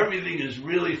self-centeredness. Everything is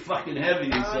really fucking heavy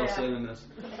in self-centeredness.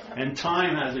 And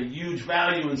time has a huge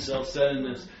value in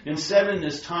self-centeredness. In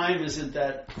centeredness, time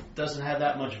doesn't have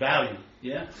that much value.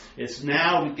 Yeah, it's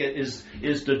now is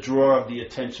the drawer of the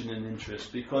attention and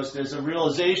interest because there's a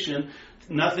realization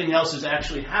nothing else is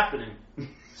actually happening.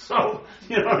 So,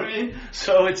 you know what I mean?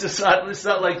 So it's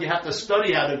not like you have to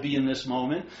study how to be in this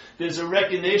moment. There's a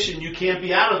recognition you can't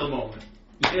be out of the moment.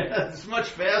 Yeah, it's much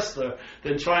faster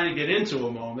than trying to get into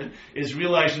a moment, is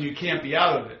realizing you can't be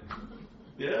out of it.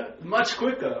 Yeah, much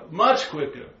quicker.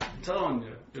 I'm telling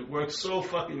you, it works so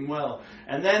fucking well.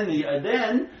 And then you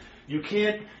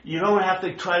don't have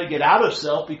to try to get out of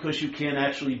self because you can't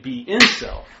actually be in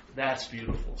self. That's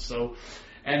beautiful. So,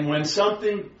 and when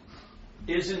something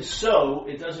isn't so,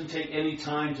 it doesn't take any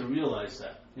time to realize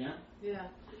that. Yeah? Yeah.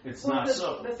 It's not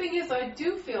so. The thing is, I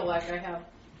do feel like I have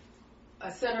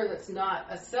a center that's not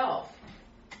a self.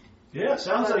 Yeah,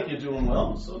 sounds like you're doing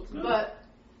well. So it's good. But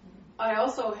I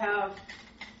also have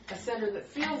a center that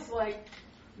feels like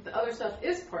the other stuff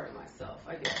is part of myself,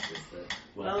 I guess.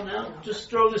 Well, now just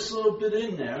throw this little bit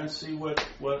in there and see what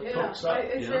hooks up.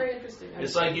 It's very interesting.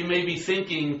 It's like you may be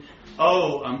thinking,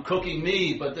 oh, I'm cooking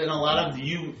me, but then a lot of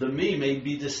the me may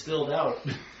be distilled out.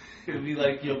 It'll be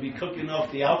like you'll be cooking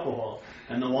off the alcohol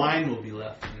and the wine will be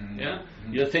left. Mm-hmm. Yeah?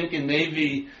 Mm-hmm. You're thinking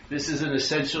maybe this is an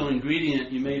essential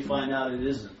ingredient. You may find out it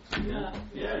isn't. Yeah.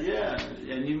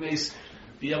 And you may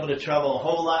be able to travel a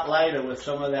whole lot lighter with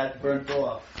some of that burnt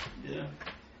off. Yeah.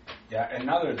 Yeah,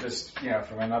 another, just,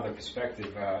 from another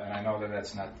perspective, and I know that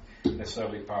that's not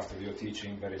necessarily part of your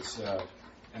teaching, but it's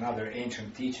another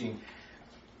ancient teaching.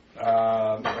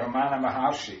 Ramana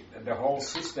Maharshi, the whole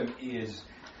system is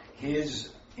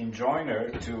his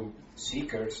enjoiner to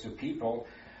seekers, to people,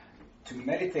 to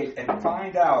meditate and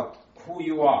find out who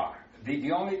you are.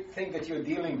 The only thing that you're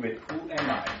dealing with, who am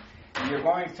I? And you're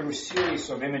going through a series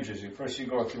of images. First you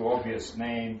go through obvious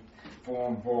name,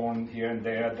 form, bone, here and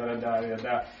there,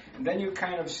 da-da-da-da-da. And then you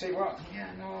kind of say, well,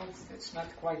 it's not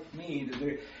quite me.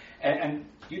 And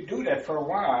you do that for a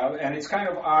while, and it's kind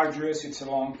of arduous, it's a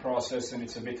long process, and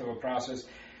it's a bit of a process.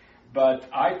 But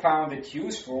I found it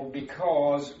useful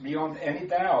because, beyond any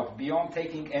doubt, beyond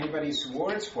taking anybody's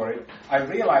words for it, I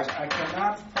realized I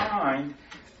cannot find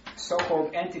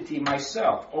so-called entity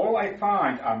myself. All I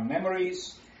find are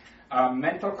memories,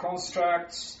 mental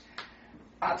constructs,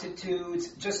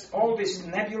 attitudes, just all this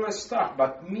nebulous stuff.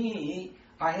 But me,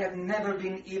 I have never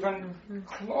been even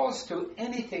close to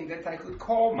anything that I could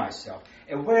call myself.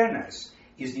 Awareness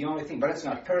is the only thing, but it's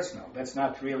not personal. That's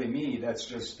not really me. That's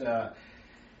just,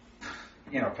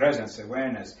 presence,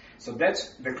 awareness. So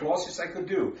that's the closest I could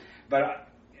do. But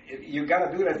you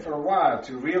got to do that for a while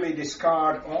to really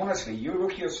discard honestly. You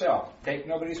look yourself. Take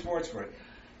nobody's words for it.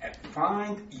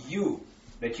 Find you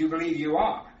that you believe you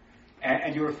are.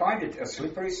 And you will find it a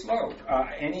slippery slope.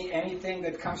 Anything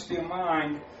that comes to your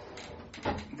mind,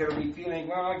 there'll be feeling,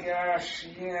 well, gosh,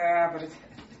 yeah, but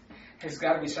there's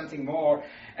got to be something more.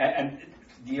 And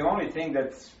the only thing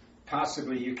that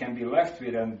possibly you can be left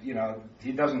with, and,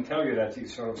 he doesn't tell you that, you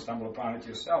sort of stumble upon it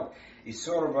yourself, is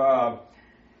sort of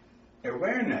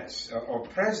awareness or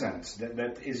presence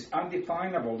that is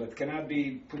undefinable, that cannot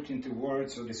be put into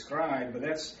words or described, but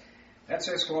that's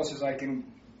as close as I can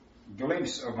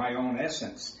glimpse of my own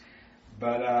essence.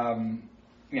 But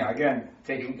again,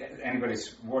 taking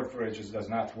anybody's word for it just does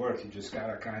not work. You just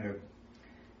gotta kind of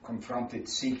confront it,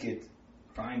 seek it,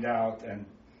 find out, and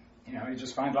you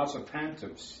just find lots of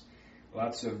phantoms,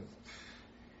 lots of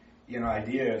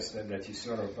ideas that you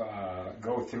sort of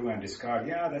go through and discard.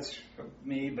 Yeah, that's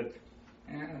me, but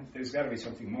there's got to be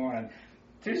something more, and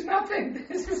there's nothing.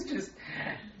 This is just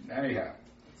anyhow.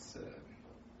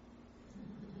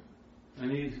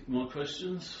 Any more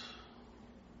questions?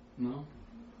 No?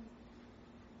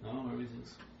 No,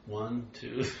 everything's 1,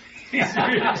 2, 3.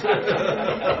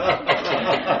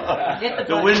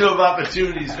 The window of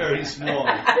opportunity is very small.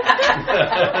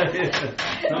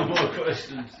 No more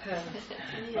questions.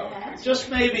 Just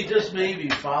maybe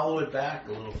follow it back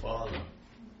a little farther.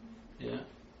 Yeah.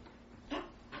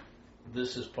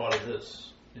 This is part of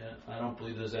this. Yeah. I don't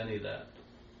believe there's any of that.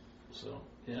 So,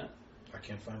 yeah. I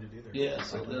can't find it either. Yeah,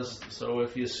 so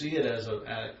if you see it as an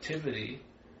activity,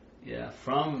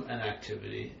 from an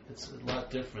activity, it's a lot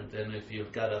different than if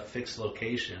you've got a fixed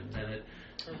location. Then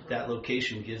that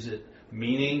location gives it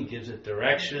meaning, gives it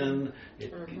direction,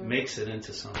 it makes it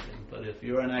into something. But if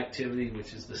you're an activity,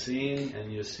 which is the seeing,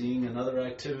 and you're seeing another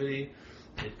activity,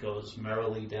 it goes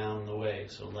merrily down the way.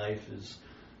 So life is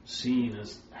seen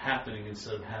as happening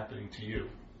instead of happening to you.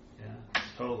 Yeah,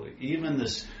 totally. Even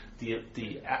this. The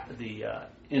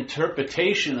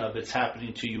interpretation of it's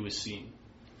happening to you is seen.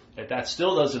 That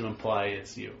still doesn't imply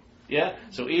it's you. Yeah?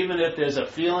 So even if there's a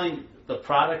feeling, the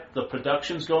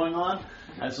production's going on,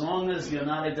 as long as you're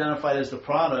not identified as the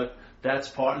product, that's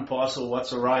part and parcel of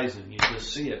what's arising. You just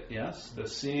see it, yes? The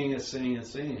seeing it.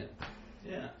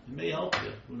 Yeah, it may help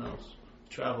you. Who knows?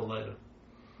 Travel later.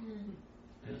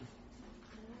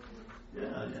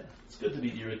 Yeah. It's good to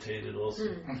be irritated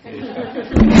also. Okay.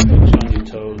 On your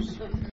toes.